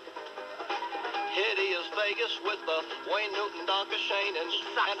Vegas. Hideous Vegas with the Wayne Newton, Donka Shane, and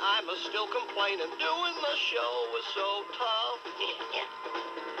Imus still complaining. Doing the show is so tough.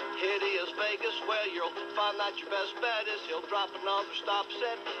 Hideous Vegas, where you'll find that your best bet is he'll drop another stop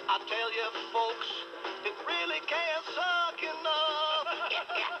set. I tell you, folks, it really can't suck enough.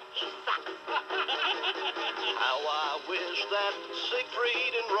 How I wish that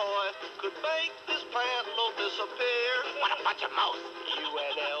Siegfried and Roy could make this pantaloon disappear. What a bunch of moles.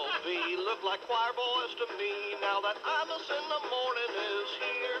 UNLV look like choir boys to me now that Imus in the morning is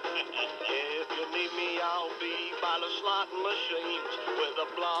here. If you need me, I'll be by the slotting machines with a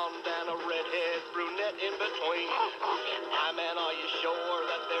blonde and a redhead brunette in between. Hi, man, are you sure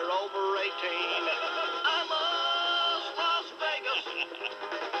that they're over 18? Imus Las Vegas.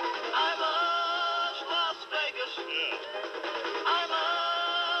 Imus Las Vegas.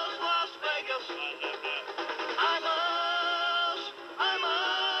 Imus Las Vegas. Imus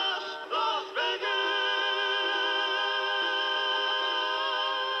Las Vegas.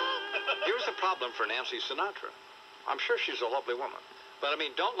 Here's a problem for Nancy Sinatra. I'm sure she's a lovely woman. But, I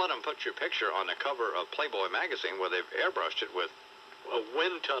mean, don't let them put your picture on the cover of Playboy magazine where they've airbrushed it with a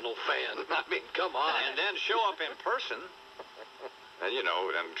wind tunnel fan. I mean, come on. And then show up in person. And, you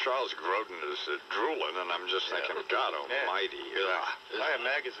know, and Charles Grodin is drooling, and I'm just thinking, God almighty. Buy a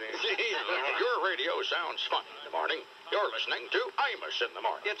magazine. Your radio sounds fun in the morning. You're listening to Imus in the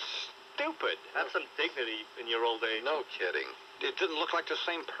morning. It's stupid. Have some dignity in your old age. No kidding. It didn't look like the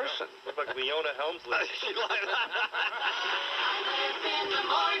same person. Look like Leona Helmsley. In the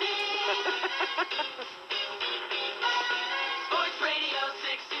morning. Sports Radio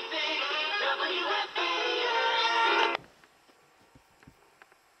 66, WFAN.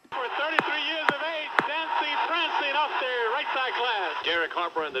 For 33 years of age, dancing, prancing off their right side glass. Derek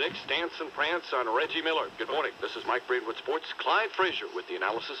Harper and the Knicks dance and prance on Reggie Miller. Good morning. This is Mike Braid with Sports. Clyde Frazier with the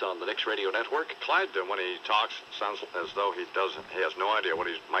analysis on the Knicks Radio Network. Clyde, when he talks, sounds as though he has no idea what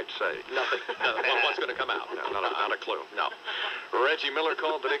he might say. Nothing. What's going to come out? Yeah, not a clue. No. Reggie Miller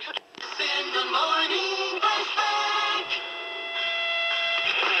called the Knicks. In the morning, flashback.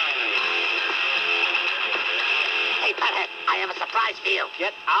 Hey, Pethead, I have a surprise for you.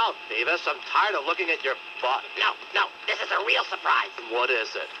 Get out, Beavis. I'm tired of looking at your butt. No, this is a real surprise. What is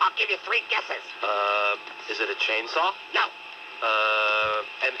it? I'll give you 3 guesses. Is it a chainsaw? No,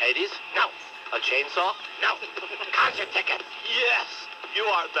 M80s? no, A chainsaw? no. Concert tickets. Yes! You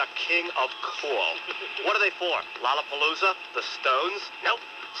are the king of cool. What are they for? Lollapalooza? The Stones? Nope.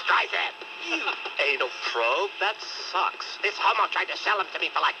 Streisand. You anal probe? That sucks. This homo tried to sell them to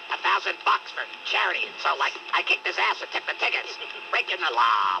me for like $1,000 for charity, and so I kicked his ass and took the tickets. Breaking the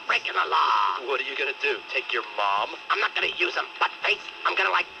law, breaking the law. What are you gonna do? Take your mom? I'm not gonna use them butt face. I'm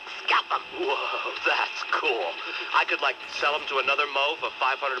gonna scalp them. Whoa, that's cool. I could sell them to another mo for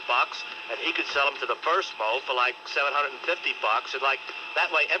 $500, and he could sell them to the first mo for $750, and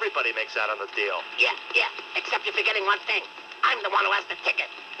that way everybody makes out on the deal. Yeah. Except you're forgetting one thing. I'm the one who has the ticket.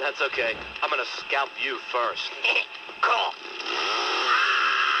 That's okay. I'm gonna scalp you first. Cool.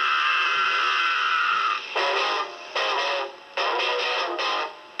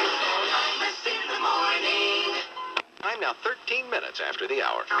 In the morning. I'm now 13 minutes after the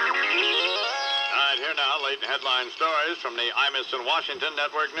hour. All right, here now, late headline stories from the Imus in Washington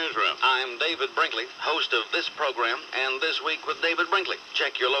Network newsroom. I'm David Brinkley, host of this program and This Week with David Brinkley.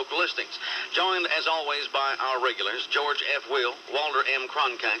 Check your local listings. Joined, as always, by our regulars, George F. Will, Walter M.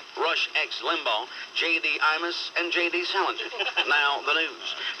 Cronkite, Rush X. Limbaugh, J.D. Imus, and J.D. Salinger. Now, the news.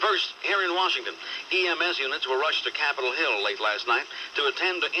 First, here in Washington, EMS units were rushed to Capitol Hill late last night to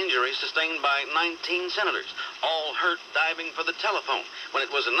attend to injuries sustained by 19 senators, all hurt diving for the telephone when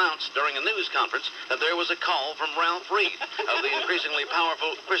it was announced during a news conference that there was a call from Ralph Reed of the increasingly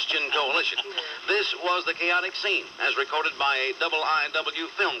powerful Christian Coalition. This was the chaotic scene, as recorded by a IIW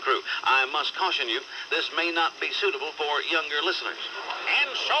film crew. I must caution you, this may not be suitable for younger listeners.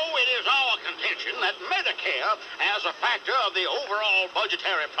 And so it is our contention that Medicare, as a factor of the overall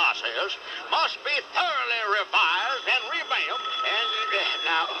budgetary process, must be thoroughly revised and revamped. And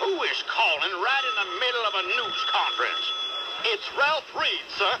now, who is calling right in the middle of a news conference? It's Ralph Reed,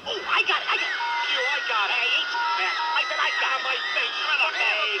 sir. Oh, I got it. I got it. Hey, I said I got it. My face.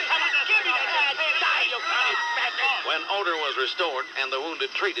 Hey, come on, give me that. Die, you bloody bastard. When order was restored and the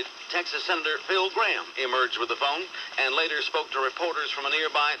wounded treated, Texas Senator Phil Graham emerged with the phone and later spoke to reporters from a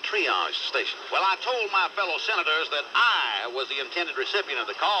nearby triage station. Well, I told my fellow senators that I was the intended recipient of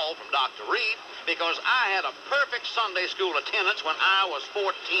the call from Dr. Reed because I had a perfect Sunday school attendance when I was 14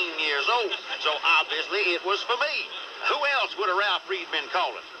 years old. So obviously it was for me. Who else would have Ralph Reed been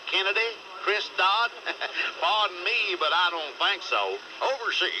calling? Kennedy? Chris Dodd? Pardon me, but I don't think so.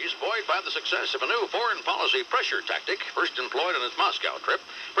 Overseas, buoyed by the success of a new foreign policy pressure tactic first employed on his Moscow trip,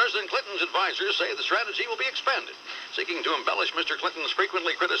 President Clinton's advisors say the strategy will be expanded. Seeking to embellish Mr. Clinton's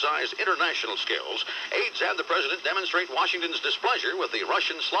frequently criticized international skills, aides had the president demonstrate Washington's displeasure with the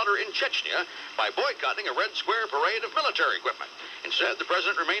Russian slaughter in Chechnya by boycotting a Red Square parade of military equipment. Instead, the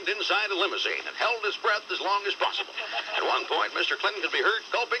president remained inside a limousine and held his breath as long as possible. At one point, Mr. Clinton could be heard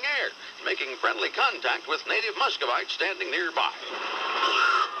gulping air, making friendly contact with native Muscovites standing nearby.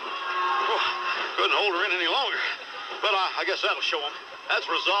 Couldn't hold her in any longer. But I guess that'll show him. That's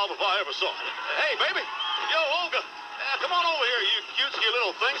resolve if I ever saw it. Hey, baby. Yo, Olga. Come on over here, you cutesy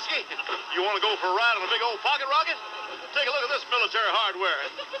little thingsky. You want to go for a ride on a big old pocket rocket? Take a look at this military hardware.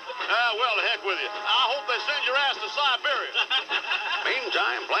 Well, the heck with you. I hope they send your ass to Siberia.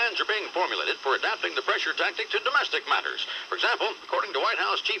 Meantime, plans are being formulated for adapting the pressure tactic to domestic matters. For example, according to White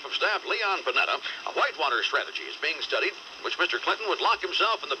House Chief of Staff Leon Panetta, a whitewater strategy is being studied in which Mr. Clinton would lock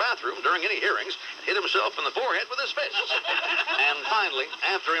himself in the bathroom during any hearings and hit himself in the forehead with his fists. And finally,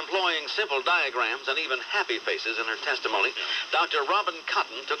 after employing simple diagrams and even happy faces in her testimony, Dr. Robin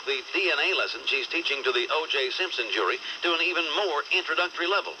Cotton took the DNA lesson she's teaching to the O.J. Simpson jury to an even more introductory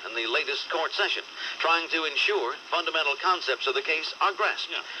level in the latest court session, trying to ensure fundamental concepts of the case are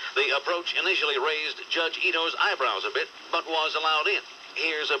grasped. The approach initially raised Judge Ito's eyebrows a bit, but was allowed in.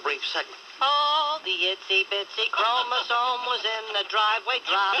 Here's a brief segment. Oh, the itsy-bitsy chromosome was in the driveway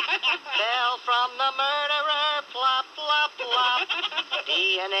drop. Fell from the murderer, plop, plop, plop.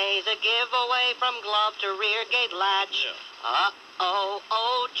 DNA's a giveaway from glove to rear gate latch. Uh-oh,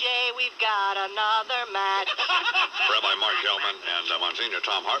 OJ, we've got another match. Rabbi Mark Gelman and Monsignor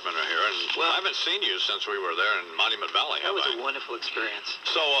Tom Hartman are here, and I haven't seen you since we were there in Monument Valley, That was a wonderful experience.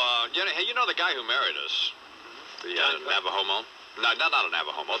 So, you know the guy who married us, the Navajo Mo? No, not a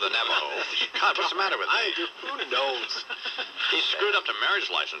Navajo, the Navajo. God, what's the matter with me? Who knows? He screwed up the marriage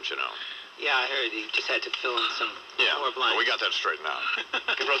license, you know. Yeah, I heard he just had to fill in some more blanks. We got that straightened out.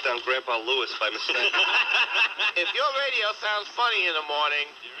 He wrote down Grandpa Lewis by mistake. If your radio sounds funny in the morning,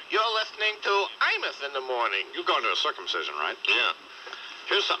 you're listening to Imus in the morning. You're going to a circumcision, right? Yeah.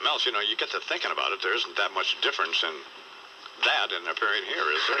 Here's something else, you know, you get to thinking about it. There isn't that much difference in that and appearing here,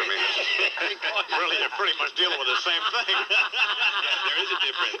 is there? I mean, really, you're pretty much dealing with the same thing. Yeah, there is a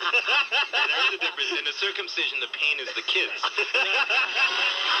difference. There is a difference. In the circumcision, the pain is the kids.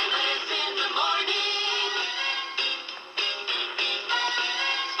 Imus in the morning.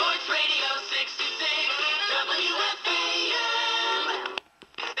 Sports Radio 66, WFAN.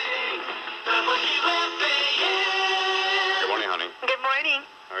 WFAN. Good morning, honey. Good morning.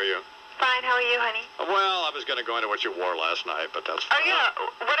 How are you? Fine. How are you, honey? Well, I was going to go into what you wore last night, but that's fine. Oh, yeah.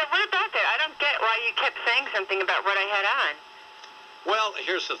 What about that? I don't get why you kept saying something about what I had on. Well,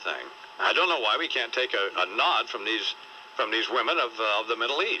 here's the thing. I don't know why we can't take a nod from these women of the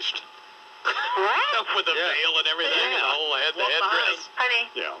Middle East. What? With the veil and everything, and the whole headdress. Honey,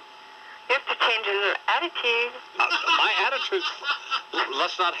 Yeah. you have to change your attitude. My attitude.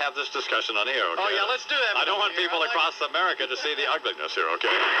 Let's not have this discussion on air, okay? Oh, yeah, let's do that. I don't want people across America to see the ugliness here,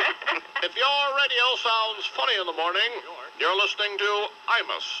 okay? If your radio sounds funny in the morning, you're listening to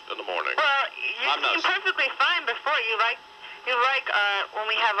Imus in the morning. Well, you I'm not- seemed perfectly fine before. You like when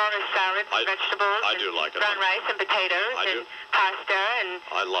we have all the salads and vegetables. I do like it. Brown rice and potatoes I and do. pasta and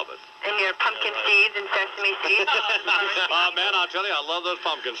I love it. your pumpkin seeds and sesame seeds. Oh, man, I'll tell you, I love those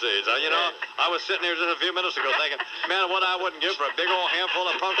pumpkin seeds. You know, I was sitting here just a few minutes ago thinking, man, what I wouldn't give for a big old handful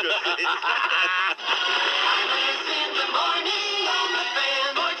of pumpkin seeds. Imus in the morning on the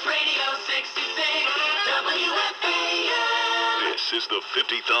fan. Sports Radio 66, WFAN. This is the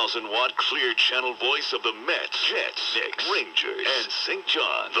 50,000-watt clear channel voice of the Mets, Jets, Knicks, Rangers, and St.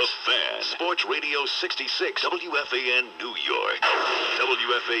 John. The Fan. Sports Radio 66, WFAN, New York.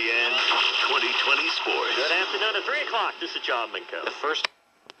 WFAN 2020 Sports. Good afternoon at 3 o'clock. This is John Minko. The first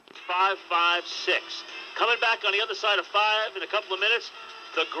 5-5-6. Coming back on the other side of 5 in a couple of minutes,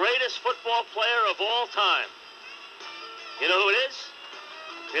 the greatest football player of all time. You know who it is?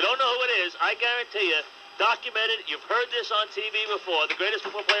 If you don't know who it is, I guarantee you, documented, you've heard this on TV before, the greatest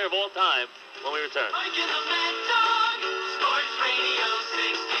football player of all time, when we return. Mike and the Mad Dog, Sports Radio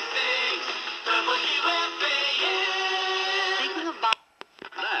 66, WFAN. Speaking of Bob.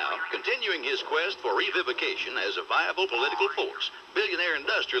 Now, continuing his quest for revivification as a viable political force, billionaire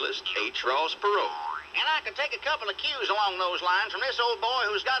industrialist H. Ross Perot. And I can take a couple of cues along those lines from this old boy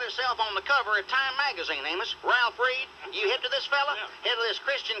who's got himself on the cover of Time magazine, Amos. Ralph Reed. You hip to this fella? Head of this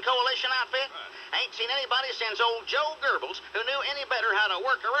Christian Coalition outfit? Ain't seen anybody since old Joe Goebbels who knew any better how to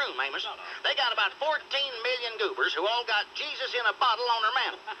work a room, Amos. They got about 14 million goobers who all got Jesus in a bottle on their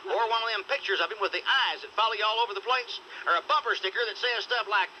mantle. Or one of them pictures of him with the eyes that follow you all over the place. Or a bumper sticker that says stuff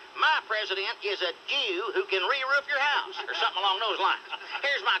like, my president is a Jew who can re-roof your house. Or something along those lines.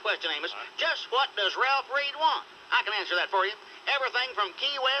 Here's my question, Amos. Just what does Ralph Reed want? I can answer that for you. Everything from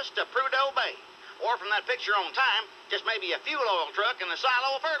Key West to Prudhoe Bay. Or from that picture on Time, just maybe a fuel oil truck and a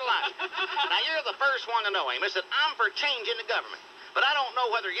silo of fertilizer. Now, you're the first one to know, Amos, that I'm for changing the government. But I don't know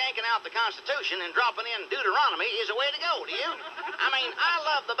whether yanking out the Constitution and dropping in Deuteronomy is a way to go, do you? I mean, I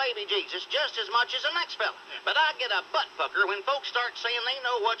love the baby Jesus just as much as the next fella. But I get a butt fucker when folks start saying they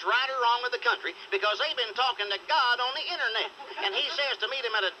know what's right or wrong with the country because they've been talking to God on the internet. And he says to meet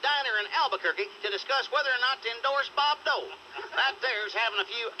him at a diner in Albuquerque to discuss whether or not to endorse Bob Dole. That there's having a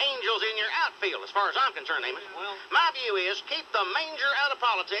few angels in your outfield as far as I'm concerned, Amos. My view is keep the manger out of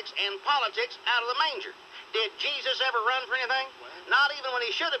politics and politics out of the manger. Did Jesus ever run for anything? Not even when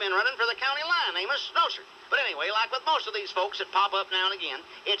he should have been running for the county line, Amos. No, sir. But anyway, like with most of these folks that pop up now and again,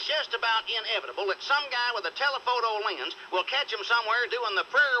 it's just about inevitable that some guy with a telephoto lens will catch him somewhere doing the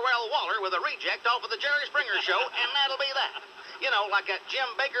Prairie Well Waller with a reject off of the Jerry Springer show, and that'll be that. You know, like that Jim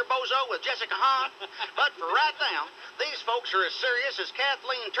Baker bozo with Jessica Hahn. But for right now, these folks are as serious as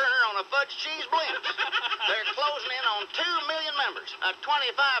Kathleen Turner on a fudge cheese blend. They're closing in on 2 million members, a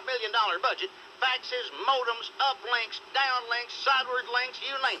 $25 million budget, faxes, modems, uplinks, downlinks, sideward links,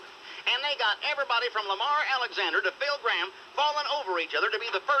 you name it. And they got everybody from Lamar Alexander to Phil Graham falling over each other to be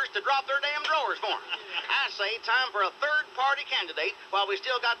the first to drop their damn drawers for them. I say time for a third-party candidate while we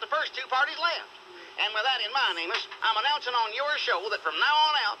still got the first two parties left. And with that in mind, Amos, I'm announcing on your show that from now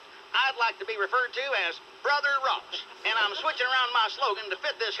on out, I'd like to be referred to as Brother Ross. And I'm switching around my slogan to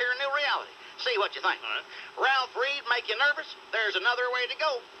fit this here new reality. See what you think. Ralph Reed make you nervous? There's another way to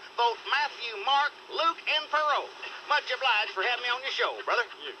go. Vote Matthew, Mark, Luke, and Perot. Much obliged for having me on your show, brother.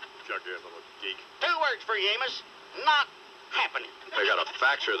 You jug-head little geek. 2 words for you, Amos. Not happening? I got a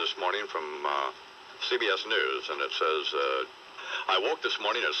fax here this morning from CBS News, and it says, I woke this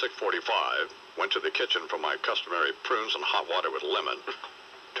morning at 6:45, went to the kitchen for my customary prunes and hot water with lemon,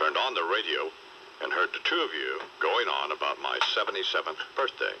 turned on the radio, and heard the two of you going on about my 77th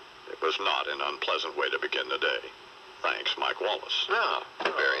birthday. It was not an unpleasant way to begin the day. Thanks, Mike Wallace. Oh,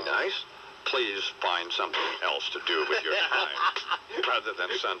 very nice. Please find something else to do with your time, rather than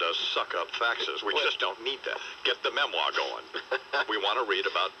send us suck-up faxes. We just don't need that. Get the memoir going. We want to read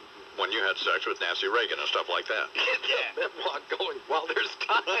about when you had sex with Nancy Reagan and stuff like that. Get the memoir going while there's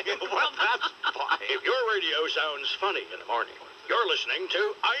time. Well, that's fine. If your radio sounds funny in the morning, you're listening to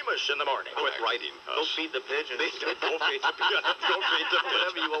Imus in the morning. Quit writing Go us. feed the pigeons. Go feed the pigeons. Go feed the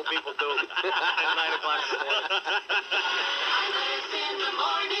pigeons. Whatever you old people do at 9 o'clock in the morning. Imus in the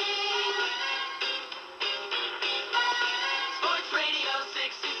morning. Sports Radio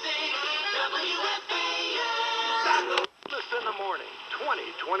 66, WFAN. Imus in the morning,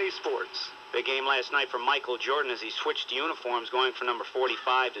 2020 Sports. Big game last night for Michael Jordan as he switched uniforms, going from number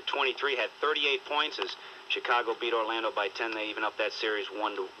 45 to 23, had 38 points as Chicago beat Orlando by 10. They even up that series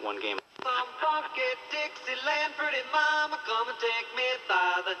 1-1 game. Some funky Dixieland, pretty mama, come and take me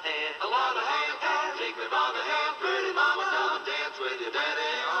by the hand. I want a hand, take me by the hand, pretty mama, come and dance with your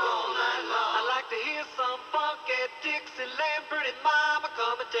daddy all night long. I like to hear some funky Dixieland, pretty mama,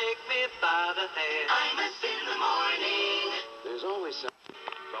 come and take me by the hand. Imus in the morning. There's always some...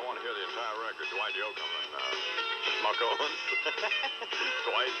 I want to hear the entire record. Dwight Yoakam and Muck Owens.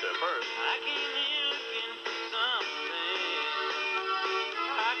 Dwight first. I came in looking for something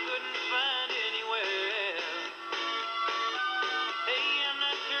I couldn't find anywhere else. Hey, I'm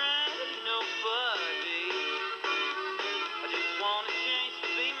not trying to be nobody. I just want a chance to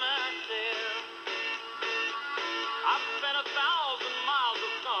be myself. I've spent 1,000 miles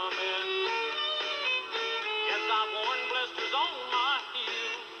of coming. Yes, I've worn blisters on my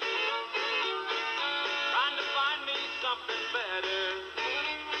heels, trying to find me something better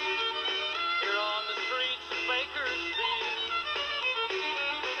here on the streets of Bakersfield.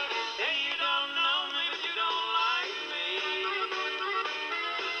 Hey, you don't know me, but you don't like me.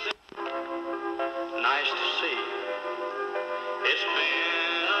 Nice to see you. It's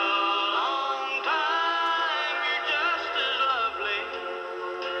been a long time. You're just as lovely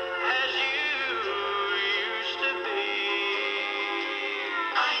as you used to be.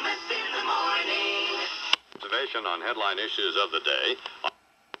 Imus in the morning. Observation on headline issues of the day.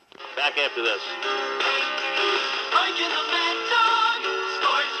 Back after this. Mike and the Mad Dog,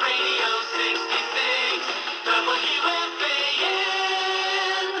 Sports Radio 66, WFAN.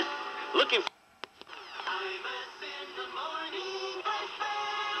 Looking for... Imus in the morning.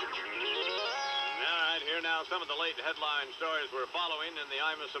 All right, here now some of the late headline stories we're following in the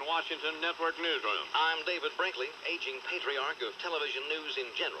Imus and Washington Network newsroom. I'm David Brinkley, aging patriarch of television news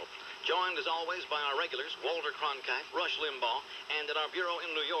in general. Joined as always by our regulars, Walter Cronkite, Rush Limbaugh, and at our bureau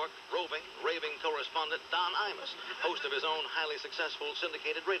in New York, raving correspondent Don Imus, host of his own highly successful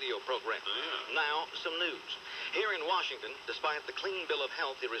syndicated radio program. Now, some news. Here in Washington, despite the clean bill of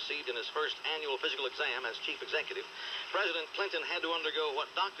health he received in his first annual physical exam as chief executive, President Clinton had to undergo what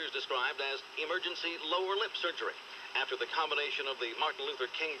doctors described as emergency lower lip surgery after the combination of the Martin Luther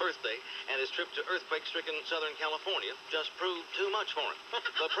King birthday and his trip to earthquake-stricken Southern California just proved too much for him.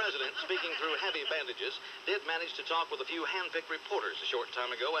 The president, speaking through heavy bandages, did manage to talk with a few hand-picked reporters a short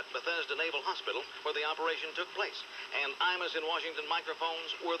time ago at Bethesda Naval Hospital, where the operation took place, and Imus in Washington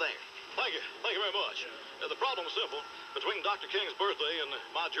microphones were there. Thank you very much. The problem is simple. Between Dr. King's birthday and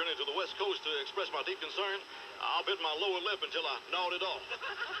my journey to the West Coast to express my deep concern, I bit my lower lip until I gnawed it off.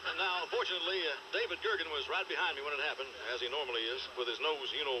 And now, fortunately, David Gergen was right behind me when it happened, as he normally is, with his nose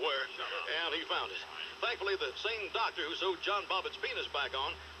you-know-where, and he found it. Thankfully, the same doctor who sewed John Bobbitt's penis back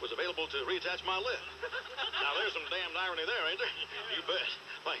on was available to reattach my lip. Now, there's some damned irony there, ain't there? You bet.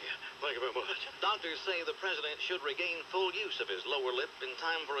 Thank you. Thank you very much. Doctors say the president should regain full use of his lower lip in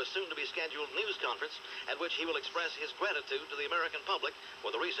time for a soon-to-be scheduled news conference at which he will express his gratitude to the American public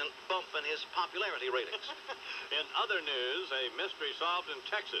for the recent bump in his popularity ratings. In other news, a mystery solved in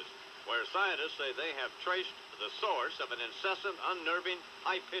Texas, where scientists say they have traced the source of an incessant, unnerving,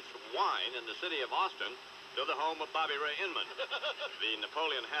 high-pitched whine in the city of Austin to the home of Bobby Ray Inman, the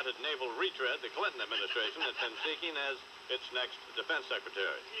Napoleon-hatted naval retread the Clinton administration has been seeking as its next defense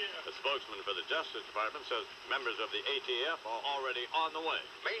secretary. The spokesman for the Justice Department says members of the ATF are already on the way.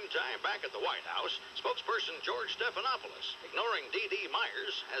 Meantime, back at the White House, spokesperson George Stephanopoulos, ignoring D.D.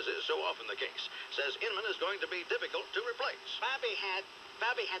 Myers, as is so often the case, says Inman is going to be difficult to replace. Bobby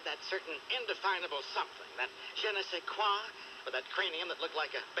had that certain indefinable something, that je ne sais quoi, with that cranium that looked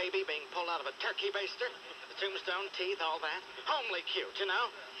like a baby being pulled out of a turkey baster. The tombstone teeth, all that. Homely cute, you know.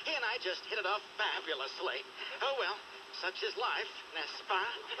 He and I just hit it off fabulously. Oh, well. Such is life, n'est-ce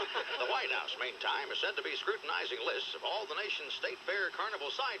pas? The White House, meantime, is said to be scrutinizing lists of all the nation's state fair carnival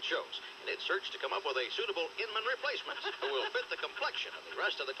sideshows in its search to come up with a suitable Inman replacement who will fit the complexion of the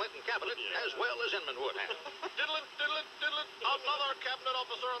rest of the Clinton cabinet as well as Inman would have. Diddle-it, diddle-it, diddle-it. Another cabinet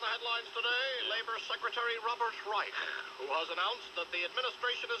officer on the headlines today, Labor Secretary Robert Reich, who has announced that the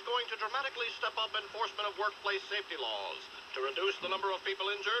administration is going to dramatically step up enforcement of workplace safety laws to reduce the number of people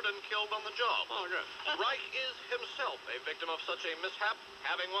injured and killed on the job. Oh, good. Reich is himself a victim of such a mishap,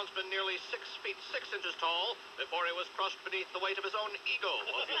 having once been nearly 6 feet 6 inches tall before he was crushed beneath the weight of his own ego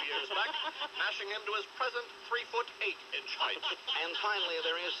a few years back, mashing him to his present 3 foot 8 inch height. And finally,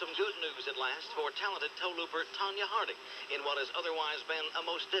 there is some good news at last for talented toe looper Tanya Harding in what has otherwise been a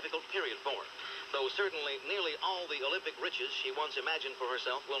most difficult period for her. Though certainly nearly all the Olympic riches she once imagined for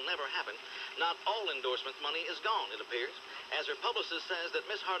herself will never happen, not all endorsement money is gone, it appears, as her publicist says that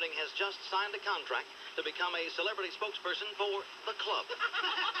Miss Harding has just signed a contract to become a celebrity spokesperson for the club.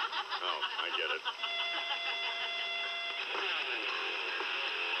 Oh, I get it.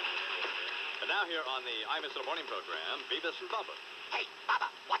 And now here on the Imus in the Morning program, Beavis and Bubba. Hey, Bubba,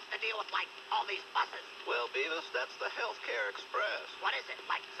 what's the deal with, like, all these buses? Well, Beavis, that's the Healthcare Express. What is it,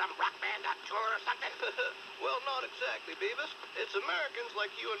 like some rock band on tour or something? Well, not exactly, Beavis. It's Americans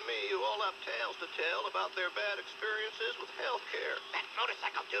like you and me who all have tales to tell about their bad experiences with healthcare. That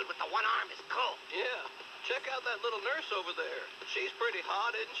motorcycle dude with the one arm is cool. Yeah. Check out that little nurse over there. She's pretty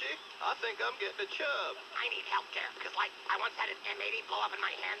hot, isn't she? I think I'm getting a chub. I need health care, because, like, I once had an M80 blow up in my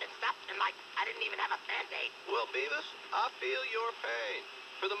hand and stuff, and, like, I didn't even have a Band-Aid. Well, Beavis, I feel your pain.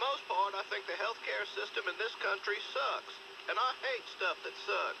 For the most part, I think the healthcare system in this country sucks. And I hate stuff that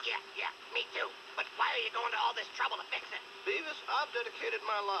sucks. Yeah, me too. But why are you going to all this trouble to fix it? Beavis, I've dedicated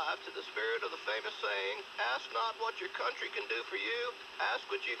my life to the spirit of the famous saying, ask not what your country can do for you, ask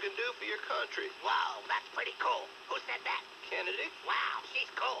what you can do for your country. Wow, that's pretty cool. Who said that? Kennedy? Wow, she's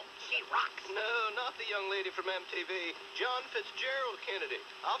cool. She rocks. No, not the young lady from MTV. John Fitzgerald Kennedy.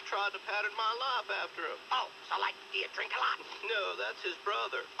 I've tried to pattern my life after him. Oh, so, like, do you drink a lot? No, that's his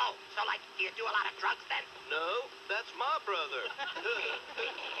brother. Oh, so, like, do you do a lot of drugs then? No, that's my brother.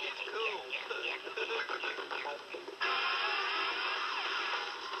 It's cool.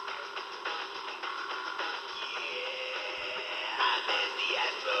 I'm in the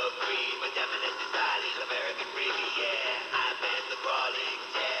Astro Green with definite society's American freebie, yeah. I'm in the crawling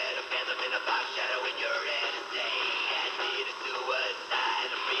dead, a phantom in a box shadow in your estate. And need a suicide,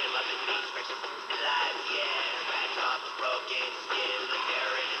 I'm free and love and peace, friction and life, yeah. Rat off a broken skin, the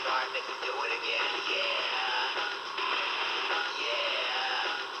terror in his heart makes him do it again, yeah.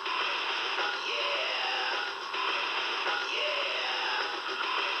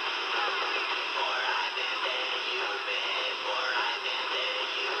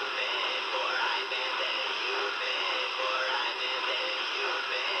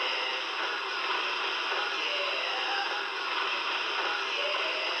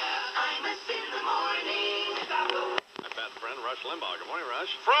 Rush Limbaugh. Good morning,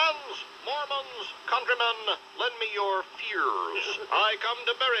 Rush. Friends, Mormons, countrymen, lend me your fears. I come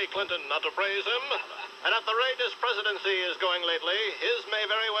to bury Clinton, not to praise him. And at the rate his presidency is going lately, his may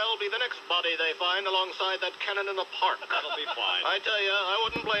very well be the next body they find alongside that cannon in the park. That'll be fine. I tell you, I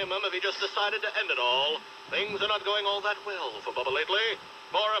wouldn't blame him if he just decided to end it all. Things are not going all that well for Bubba lately.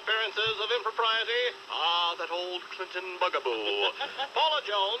 More appearances of impropriety. Ah, that old Clinton bugaboo. Paula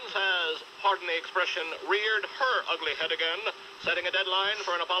Jones has, pardon the expression, reared her ugly head again, setting a deadline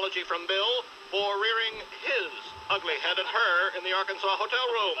for an apology from Bill for rearing his ugly head at her in the Arkansas hotel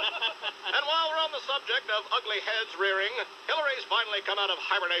room. And while we're on the subject of ugly heads rearing, Hillary's finally come out of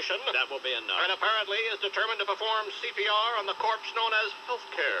hibernation. That will be enough. And apparently is determined to perform CPR on the corpse known as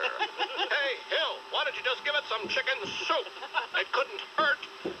healthcare. Hey, Hill, why don't you just give it some chicken soup? It couldn't hurt.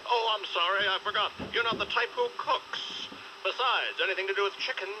 Oh, I'm sorry, I forgot. You're not the type who cooks. Besides, anything to do with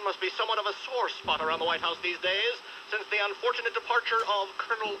chicken must be somewhat of a sore spot around the White House these days, since the unfortunate departure of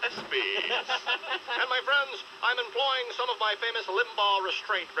Colonel Espy. And my friends, I'm employing some of my famous Limbaugh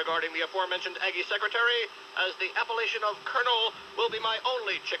restraint regarding the aforementioned Aggie secretary, as the appellation of Colonel will be my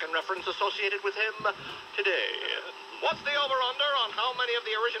only chicken reference associated with him today. What's the over-under on how many of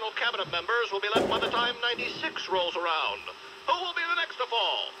the original cabinet members will be left by the time 96 rolls around? Who will be the next to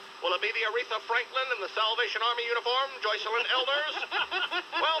fall? Will it be the Aretha Franklin in the Salvation Army uniform, Joycelyn Elders?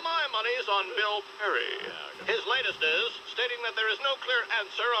 Well, my money's on Bill Perry. His latest is stating that there is no clear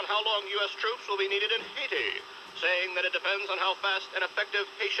answer on how long U.S. troops will be needed in Haiti, saying that it depends on how fast an effective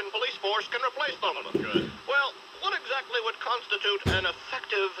Haitian police force can replace them. Good. Well, what exactly would constitute an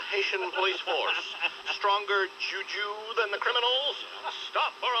effective Haitian police force? Stronger juju than the criminals?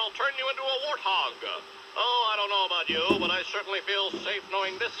 Stop, or I'll turn you into a warthog. Oh, I don't know about you, but I certainly feel safe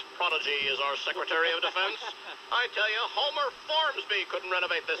knowing this prodigy is our Secretary of Defense. I tell you, Homer Formsby couldn't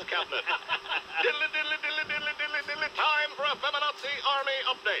renovate this cabinet. Diddly, diddly, diddly, diddly, diddly, diddly. Time for a feminazi army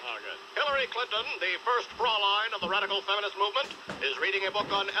update. Hillary Clinton, the first Fraulein of the radical feminist movement, is reading a book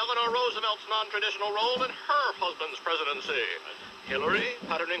on Eleanor Roosevelt's non-traditional role in her husband's presidency. Hillary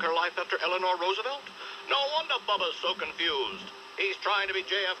patterning her life after Eleanor Roosevelt? No wonder Bubba's so confused. He's trying to be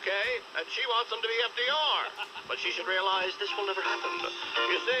JFK, and she wants him to be FDR. But she should realize this will never happen.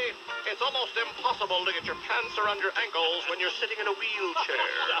 You see, it's almost impossible to get your pants around your ankles when you're sitting in a wheelchair.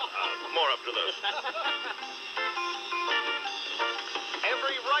 More after this.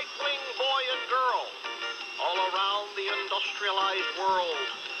 Every right-wing boy and girl all around the industrialized world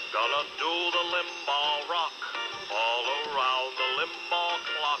gonna do the Limbaugh rock all around the Limbaugh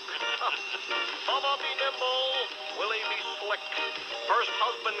clock. Bubba be nimble, Willie be slick. First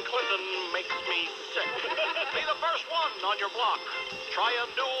husband Clinton makes me sick. Be the first one on your block. Try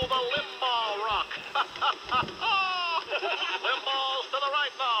and do the Limbaugh rock. Limbaugh's to the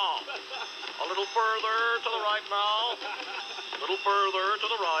right now. A little further to the right now. A little further to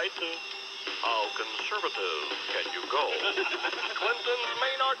the right. How conservative can you go? Clinton's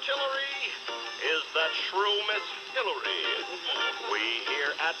main artillery is that shrew Miss Hillary. We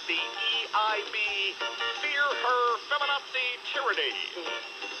here at the EIB fear her feminazi tyranny.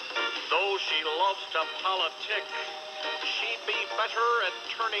 Though she loves to politic, she'd be better at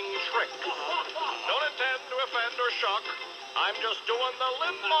turning tricks. Don't intend to offend or shock. I'm just doing the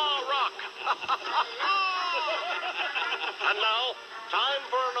Limbaugh rock. And now, time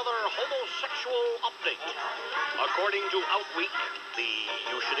for another homosexual update. According to Outweek,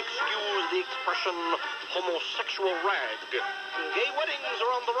 you should excuse the expression homosexual rag. Gay weddings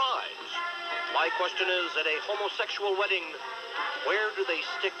are on the rise. My question is, at a homosexual wedding, where do they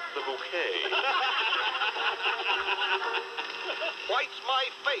stick the bouquet? White's my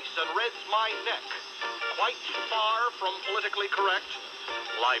face and red's my neck. Quite far from politically correct.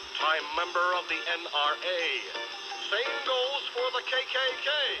 Lifetime member of the NRA. Same goes for the KKK.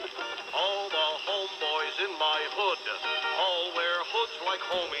 All the homeboys in my hood all wear hoods like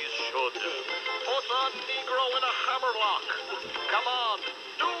homies should. Put a Negro in a hammerlock. Come on,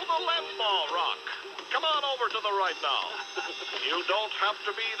 do the Limbaugh rock. Come on over to the right now. You don't have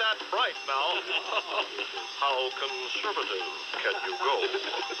to be that bright now. How conservative can you go?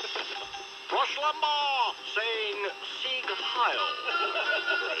 Rush Limbaugh saying Sieg Heil.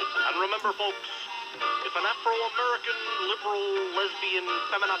 And remember, folks, if an Afro-American, liberal, lesbian,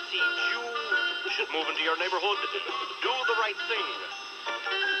 feminazi Jew should move into your neighborhood, do the right thing.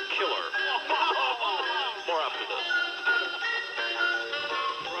 Kill her. More after this.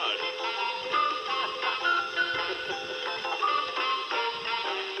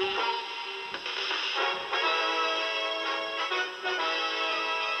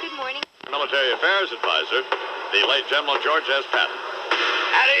 Good morning. Military Affairs Advisor, the late General George S. Patton.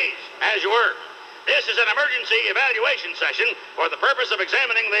 At ease, as you were. This is an emergency evaluation session for the purpose of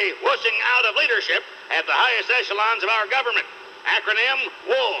examining the wussing out of leadership at the highest echelons of our government. Acronym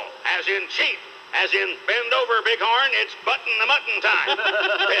WOOL, as in chief, as in bend over, Bighorn, it's button the mutton time.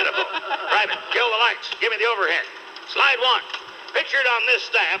 Pitiful. Private, kill the lights. Give me the overhead. Slide 1. Pictured on this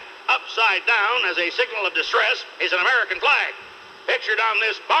staff, upside down as a signal of distress, is an American flag. Pictured on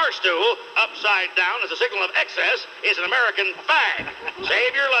this bar stool, upside down as a signal of excess, is an American fag.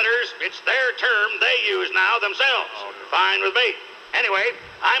 Save your letters. It's their term they use now themselves. Fine with me. Anyway,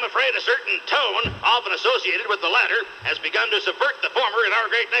 I'm afraid a certain tone, often associated with the latter, has begun to subvert the former in our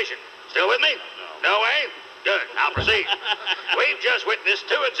great nation. Still with me? No way? Good. I'll proceed. We've just witnessed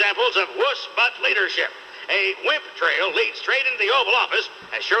 2 examples of wuss-butt leadership. A wimp trail leads straight into the Oval Office,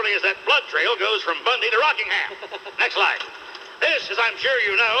 as surely as that blood trail goes from Bundy to Rockingham. Next slide. This, as I'm sure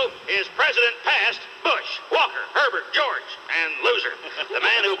you know, is President past Bush, Walker, Herbert, George, and loser. The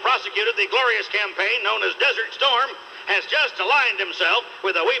man who prosecuted the glorious campaign known as Desert Storm has just aligned himself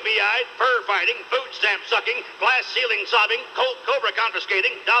with a weepy-eyed, fur-fighting, food stamp-sucking, glass-ceiling-sobbing, Colt Cobra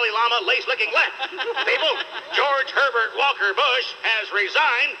confiscating, Dalai Lama lace-licking left. People, George Herbert Walker Bush has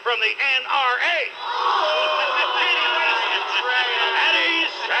resigned from the NRA. At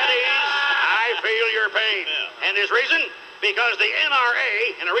ease, I feel your pain. And his reason? Because the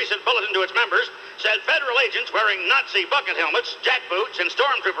NRA, in a recent bulletin to its members, said federal agents wearing Nazi bucket helmets, jackboots, and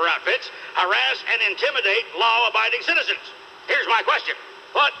stormtrooper outfits harass and intimidate law-abiding citizens. Here's my question.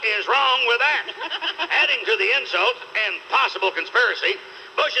 What is wrong with that? Adding to the insult and possible conspiracy,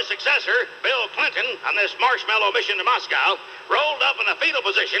 Bush's successor, Bill Clinton, on this marshmallow mission to Moscow, rolled up in a fetal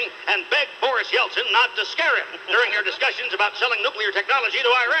position and begged Boris Yeltsin not to scare him during their discussions about selling nuclear technology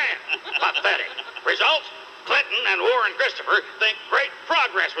to Iran. Pathetic. Result? Clinton and Warren Christopher think great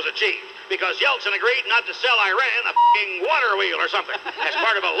progress was achieved because Yeltsin agreed not to sell Iran a f***ing water wheel or something as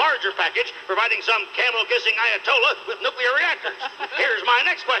part of a larger package providing some camel-kissing Ayatollah with nuclear reactors. Here's my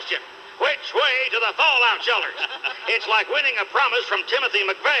next question. Which way to the fallout shelters? It's like winning a promise from Timothy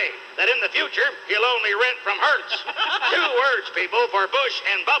McVeigh that in the future he'll only rent from Hertz. 2 words, people, for Bush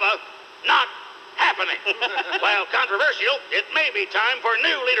and Bubba. Not happening. While controversial, it may be time for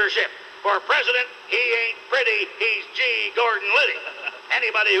new leadership. For president, he ain't pretty, he's G. Gordon Liddy.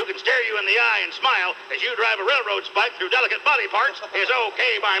 Anybody who can stare you in the eye and smile as you drive a railroad spike through delicate body parts is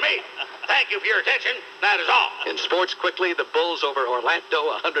okay by me. Thank you for your attention. That is all. In sports, quickly, the Bulls over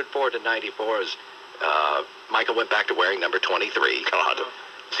Orlando, 104-94. As Michael went back to wearing number 23. God.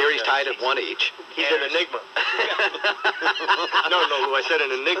 Series tied at 1 each. He's an enigma. No, Lou, I said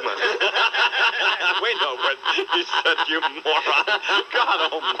an enigma. Wait, no, but he said you moron. God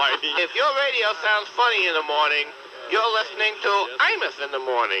almighty. If your radio sounds funny in the morning, you're listening to Imus in the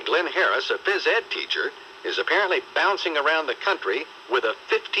morning. Glenn Harris, a phys ed teacher, is apparently bouncing around the country with a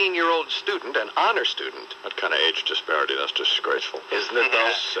 15-year-old student, an honor student. That kind of age disparity, that's disgraceful. Isn't it,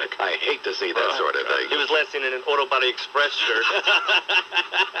 though? Sick. I hate to see that sort of thing. He was last seen in an Auto Body Express shirt. Imus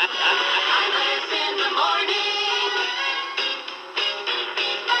in the morning.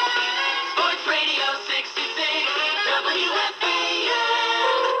 Sports Radio 66, WFAN.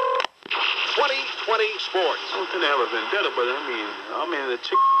 2020 Sports. I don't think they have a vendetta, but I mean, the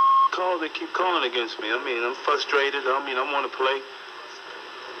chick calls, they keep calling against me. I'm frustrated. I want to play.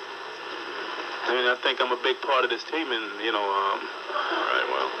 I think I'm a big part of this team, and, All right,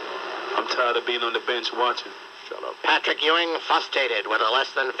 well. I'm tired of being on the bench watching. Shut up. Patrick Ewing frustrated with a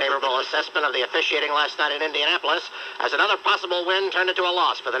less than favorable assessment of the officiating last night in Indianapolis as another possible win turned into a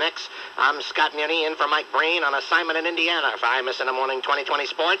loss for the Knicks. I'm Scott Muni in for Mike Breen on assignment in Indiana for Imus in the Morning 2020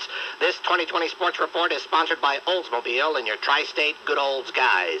 Sports. This 2020 Sports Report is sponsored by Oldsmobile and your tri-state good olds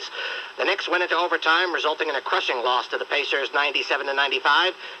guys. The Knicks went into overtime, resulting in a crushing loss to the Pacers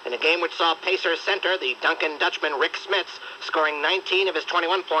 97-95 in a game which saw Pacers center the Duncan Dutchman Rick Smits scoring 19 of his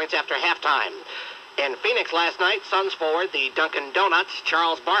 21 points after halftime. In Phoenix last night, Suns forward, the Dunkin' Donuts,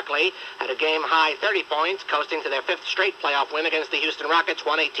 Charles Barkley, had a game-high 30 points, coasting to their 5th straight playoff win against the Houston Rockets,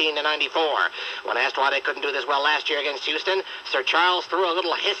 118-94. When asked why they couldn't do this well last year against Houston, Sir Charles threw a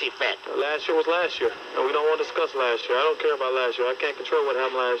little hissy fit. Last year was last year, and we don't want to discuss last year. I don't care about last year. I can't control what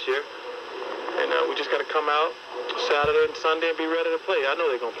happened last year. And we just got to come out Saturday and Sunday and be ready to play. I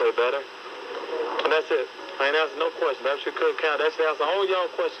know they're going to play better. And that's it. I ain't asking no questions. That should could count. That's all y'all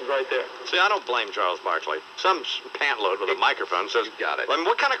questions right there. See, I don't blame Charles Barkley. Some pantload with a microphone says, You got it. I mean,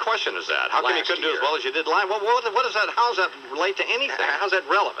 what kind of question is that? How come you Last couldn't do year. as well as you did live? What is that? How does that relate to anything? How's that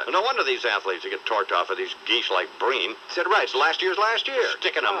relevant? No wonder these athletes get torqued off of these geese like Breen. Said right. It's last year.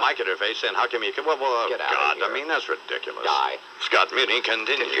 Sticking a mic at her face saying, how come you can... Well, Get out God, of here. I mean, that's ridiculous. Die. Scott Muni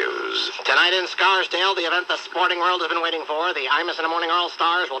continues. Tonight in Scarsdale, the event the sporting world has been waiting for, the Imus in the Morning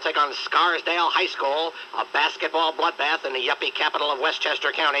All-Stars will take on Scarsdale High School, a basketball bloodbath in the yuppie capital of Westchester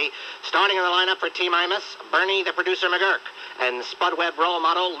County. Starting in the lineup for Team Imus, Bernie the producer McGurk, and Spudweb role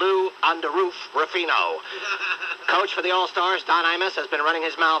model Lou on the Roof Ruffino. Coach for the All-Stars, Don Imus, has been running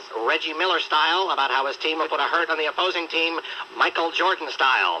his mouth Reggie Miller style about how his team will put a hurt on the opposing team Michael Jordan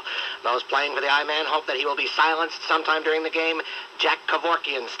style. Those playing for the I-Man hope that he will be silenced sometime during the game Jack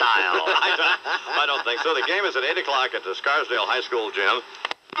Kevorkian style. I don't think so. The game is at 8 o'clock at the Scarsdale High School gym.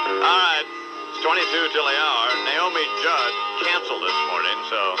 All right. It's 22 till the hour. Naomi Judd canceled this morning,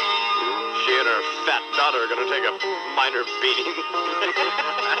 so she and her fat daughter are going to take a minor beating.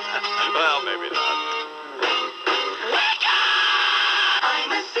 Well, maybe not. Wake up!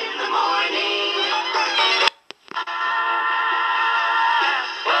 Imus in the morning.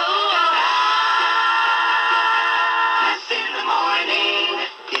 Imus in the morning.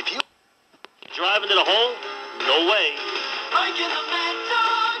 If you drive into the hole, no way. Mike and the Mad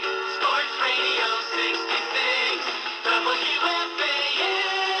Dog, Sports Radio 66, WFAN.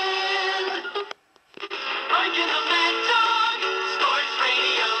 Mike and the Mad Dog, Sports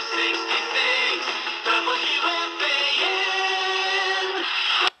Radio 66, WFAN.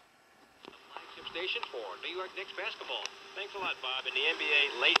 Flagship station for New York Knicks basketball. Thanks a lot, Bob. In the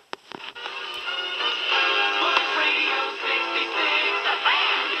NBA late. Sports Radio 66, the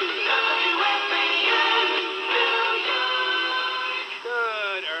fan, WFAN, New York.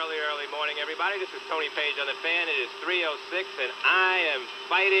 Good early morning, everybody. This is Tony Paige on the fan. It is 3:06, and I am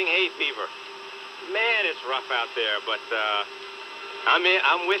fighting hay fever. Man, it's rough out there, but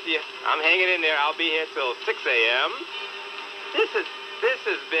I'm with you. I'm hanging in there. I'll be here till 6 a.m. This has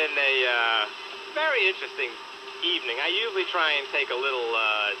been a very interesting evening. I usually try and take a little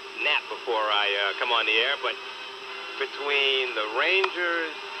nap before I come on the air, but between the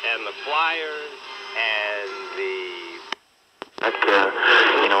Rangers and the Flyers and the... For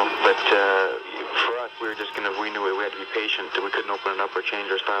us, we knew we had to be patient. We couldn't open it up or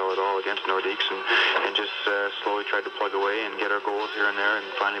change our style at all against Nordiques, and just slowly tried to plug away and get our goals here and there, and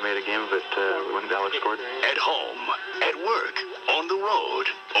finally made a game of it when Alex scored. At home, at work, on the road,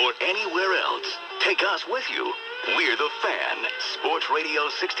 or anywhere else, take us with you. We're The Fan, Sports Radio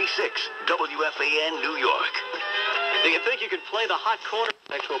 66, WFAN, New York. Do you think you could play the hot corner?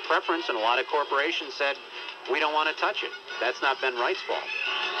 Sexual preference, and a lot of corporations said, we don't want to touch it. That's not Ben Wright's fault.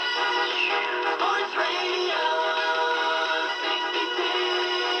 Sports Radio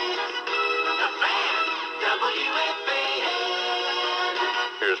 66. The Fan, WFAN.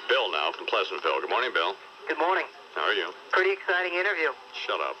 Here's Bill now from Pleasantville. Good morning, Bill. Good morning. How are you? Pretty exciting interview.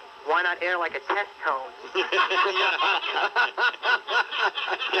 Shut up. Why not air like a test tone?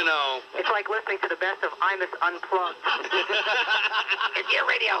 You know. It's like listening to the best of Imus Unplugged. If your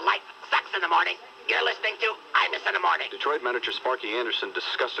radio light sucks in the morning, you're listening to Imus in the Morning. Detroit manager Sparky Anderson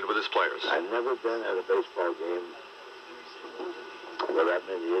disgusted with his players. I've never been at a baseball game where that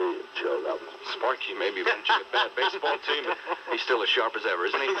many idiots showed up. Sparky may be benching a bad baseball team, but he's still as sharp as ever,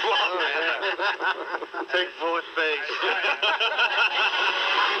 isn't he? Take fourth base.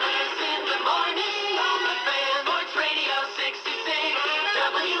 Imus in the morning on the Fan, Sports Radio 66,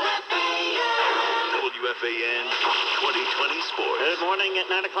 WFAN. WFAN 2020 Sports. Good morning at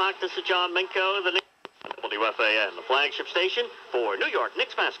 9 o'clock. This is John Minko, the WFAN, the flagship station for New York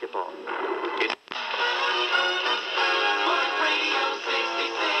Knicks basketball. Sports Radio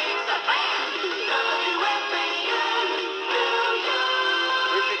 66, the Fan, WFAN, New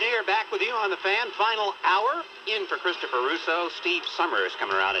York. Richard Neer back with you on the Fan. Final hour in for Christopher Russo. Steve Summers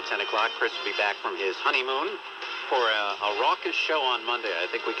coming around at 10 o'clock. Chris will be back from his honeymoon for a raucous show on Monday. I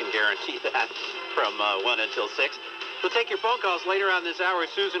think we can guarantee that from 1 until 6. We'll take your phone calls later on this hour.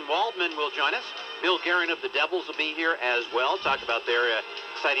 Susan Waldman will join us. Bill Guerin of the Devils will be here as well. Talk about their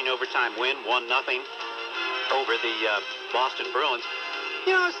exciting overtime win, 1-0 over the Boston Bruins.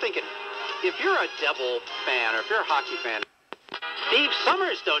 You know, I was thinking, if you're a Devil fan or if you're a hockey fan, Steve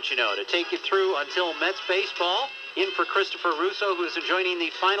Summers, don't you know, to take you through until Mets baseball. In for Christopher Russo, who is enjoying the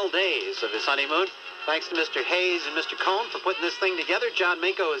final days of his honeymoon. Thanks to Mr. Hayes and Mr. Cohn for putting this thing together. John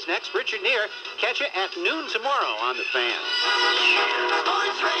Minko is next. Richard Neer, catch you at noon tomorrow on The Fan.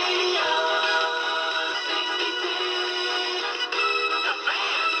 Sports Radio 66, The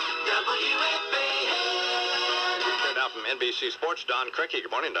Fan, WFAN. Here now from NBC Sports, Don Cricky.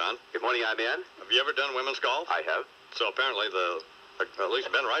 Good morning, Don. Good morning, I'm in. Have you ever done women's golf? I have. So apparently at least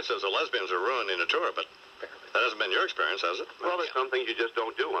Ben Wright says the lesbians are ruining the tour, but that hasn't been your experience, has it? Well, there's some things you just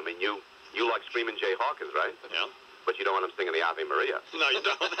don't do. I mean, you like Screaming Jay Hawkins, right? Yeah. But you don't want him singing the Ave Maria. No, you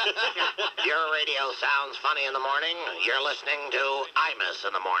don't. Your radio sounds funny in the morning. You're listening to Imus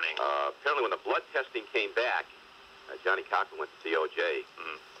in the Morning. Apparently when the blood testing came back, Johnny Cochran went to see O.J.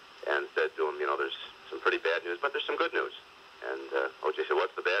 And said to him, you know, there's some pretty bad news, but there's some good news. And O.J. said,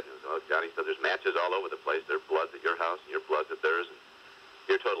 what's the bad news? Well, Johnny said, there's matches all over the place. There are bloods at your house, and your blood's at theirs, and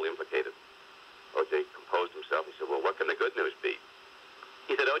you're totally implicated. O.J. composed himself. He said, well, what can the good news be?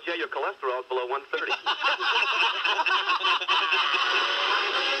 He said, O.J., your cholesterol's below 130. Imus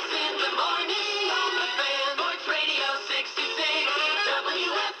in the morning on the Fan, Sports Radio 66,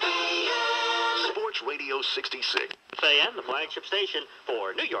 WFAN. Sports Radio 66. WFAN, the flagship station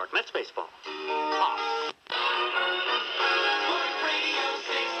for New York Mets baseball. Sports Radio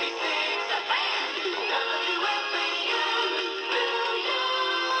 66, The Fan, WFAN, New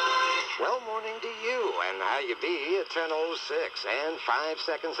York. Well, morning to you, and how you be at 10:06 and 5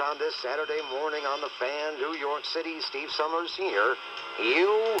 seconds on this Saturday morning on the Fan, New York City. Steve Summers here,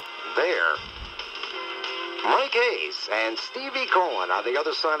 you there. Mike Hayes and Stevie Cohen on the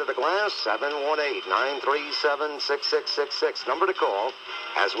other side of the glass. 718-937-6666. Number to call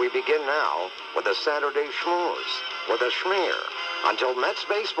as we begin now with the Saturday Schmooze with a schmear until Mets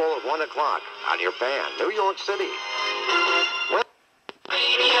baseball at 1 o'clock on your Fan, New York City. Well,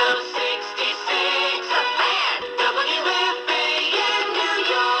 Radio 66, The Fan, WFAN, New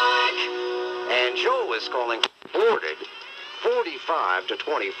York. and Joe is calling boarded. 4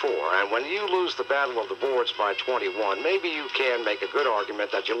 45-24. And when you lose the battle of the boards by 21, maybe you can make a good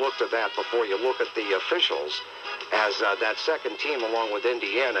argument that you looked at that before you look at the officials, as that second team, along with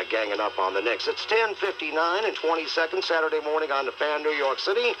Indiana, ganging up on the Knicks. It's 10:59 and 20 seconds Saturday morning on the Fan, New York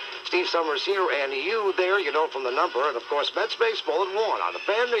City. Steve Summers here, and you there, you know from the number. And, of course, Mets baseball at 1 on the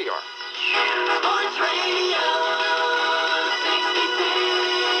Fan, New York. Sports Radio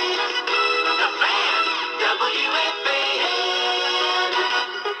 66. The Fan, WFAN.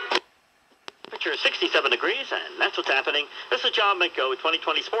 Temperature is 67 degrees, and that's what's happening. This is John Minko with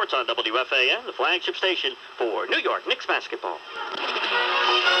 2020 Sports on WFAN, the flagship station for New York Knicks basketball. Sports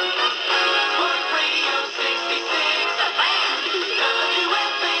Radio 66. The Fan,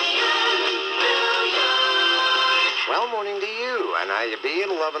 WFAN, New York. Well, morning to you. And how you be at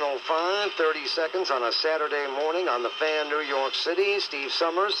 11:05, 30 seconds on a Saturday morning on the Fan, New York City. Steve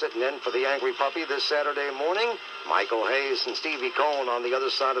Summers sitting in for the Angry Puppy this Saturday morning. Michael Hayes and Stevie Cohen on the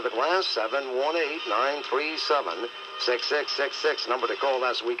other side of the glass. 718-937-6666. Number to call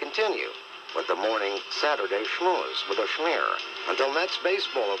as we continue with the morning Saturday schmooze with a schmear. Until Mets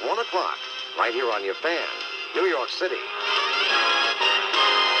baseball at 1 o'clock, right here on your Fan, New York City.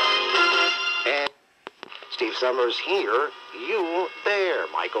 And Steve Summers here, you there.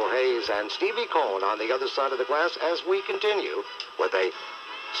 Michael Hayes and Stevie Cohen on the other side of the glass as we continue with a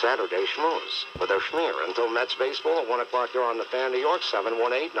Saturday schmooze with a schmear. Until Mets baseball at 1 o'clock here on the Fan, New York.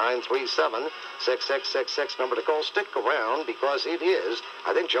 718-937-6666. Number to call. Stick around because it is,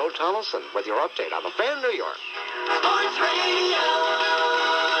 I think, Joe Thomason with your update on the Fan, New York. Sports Radio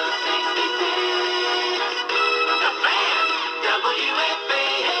 66. The Fan, WFAN.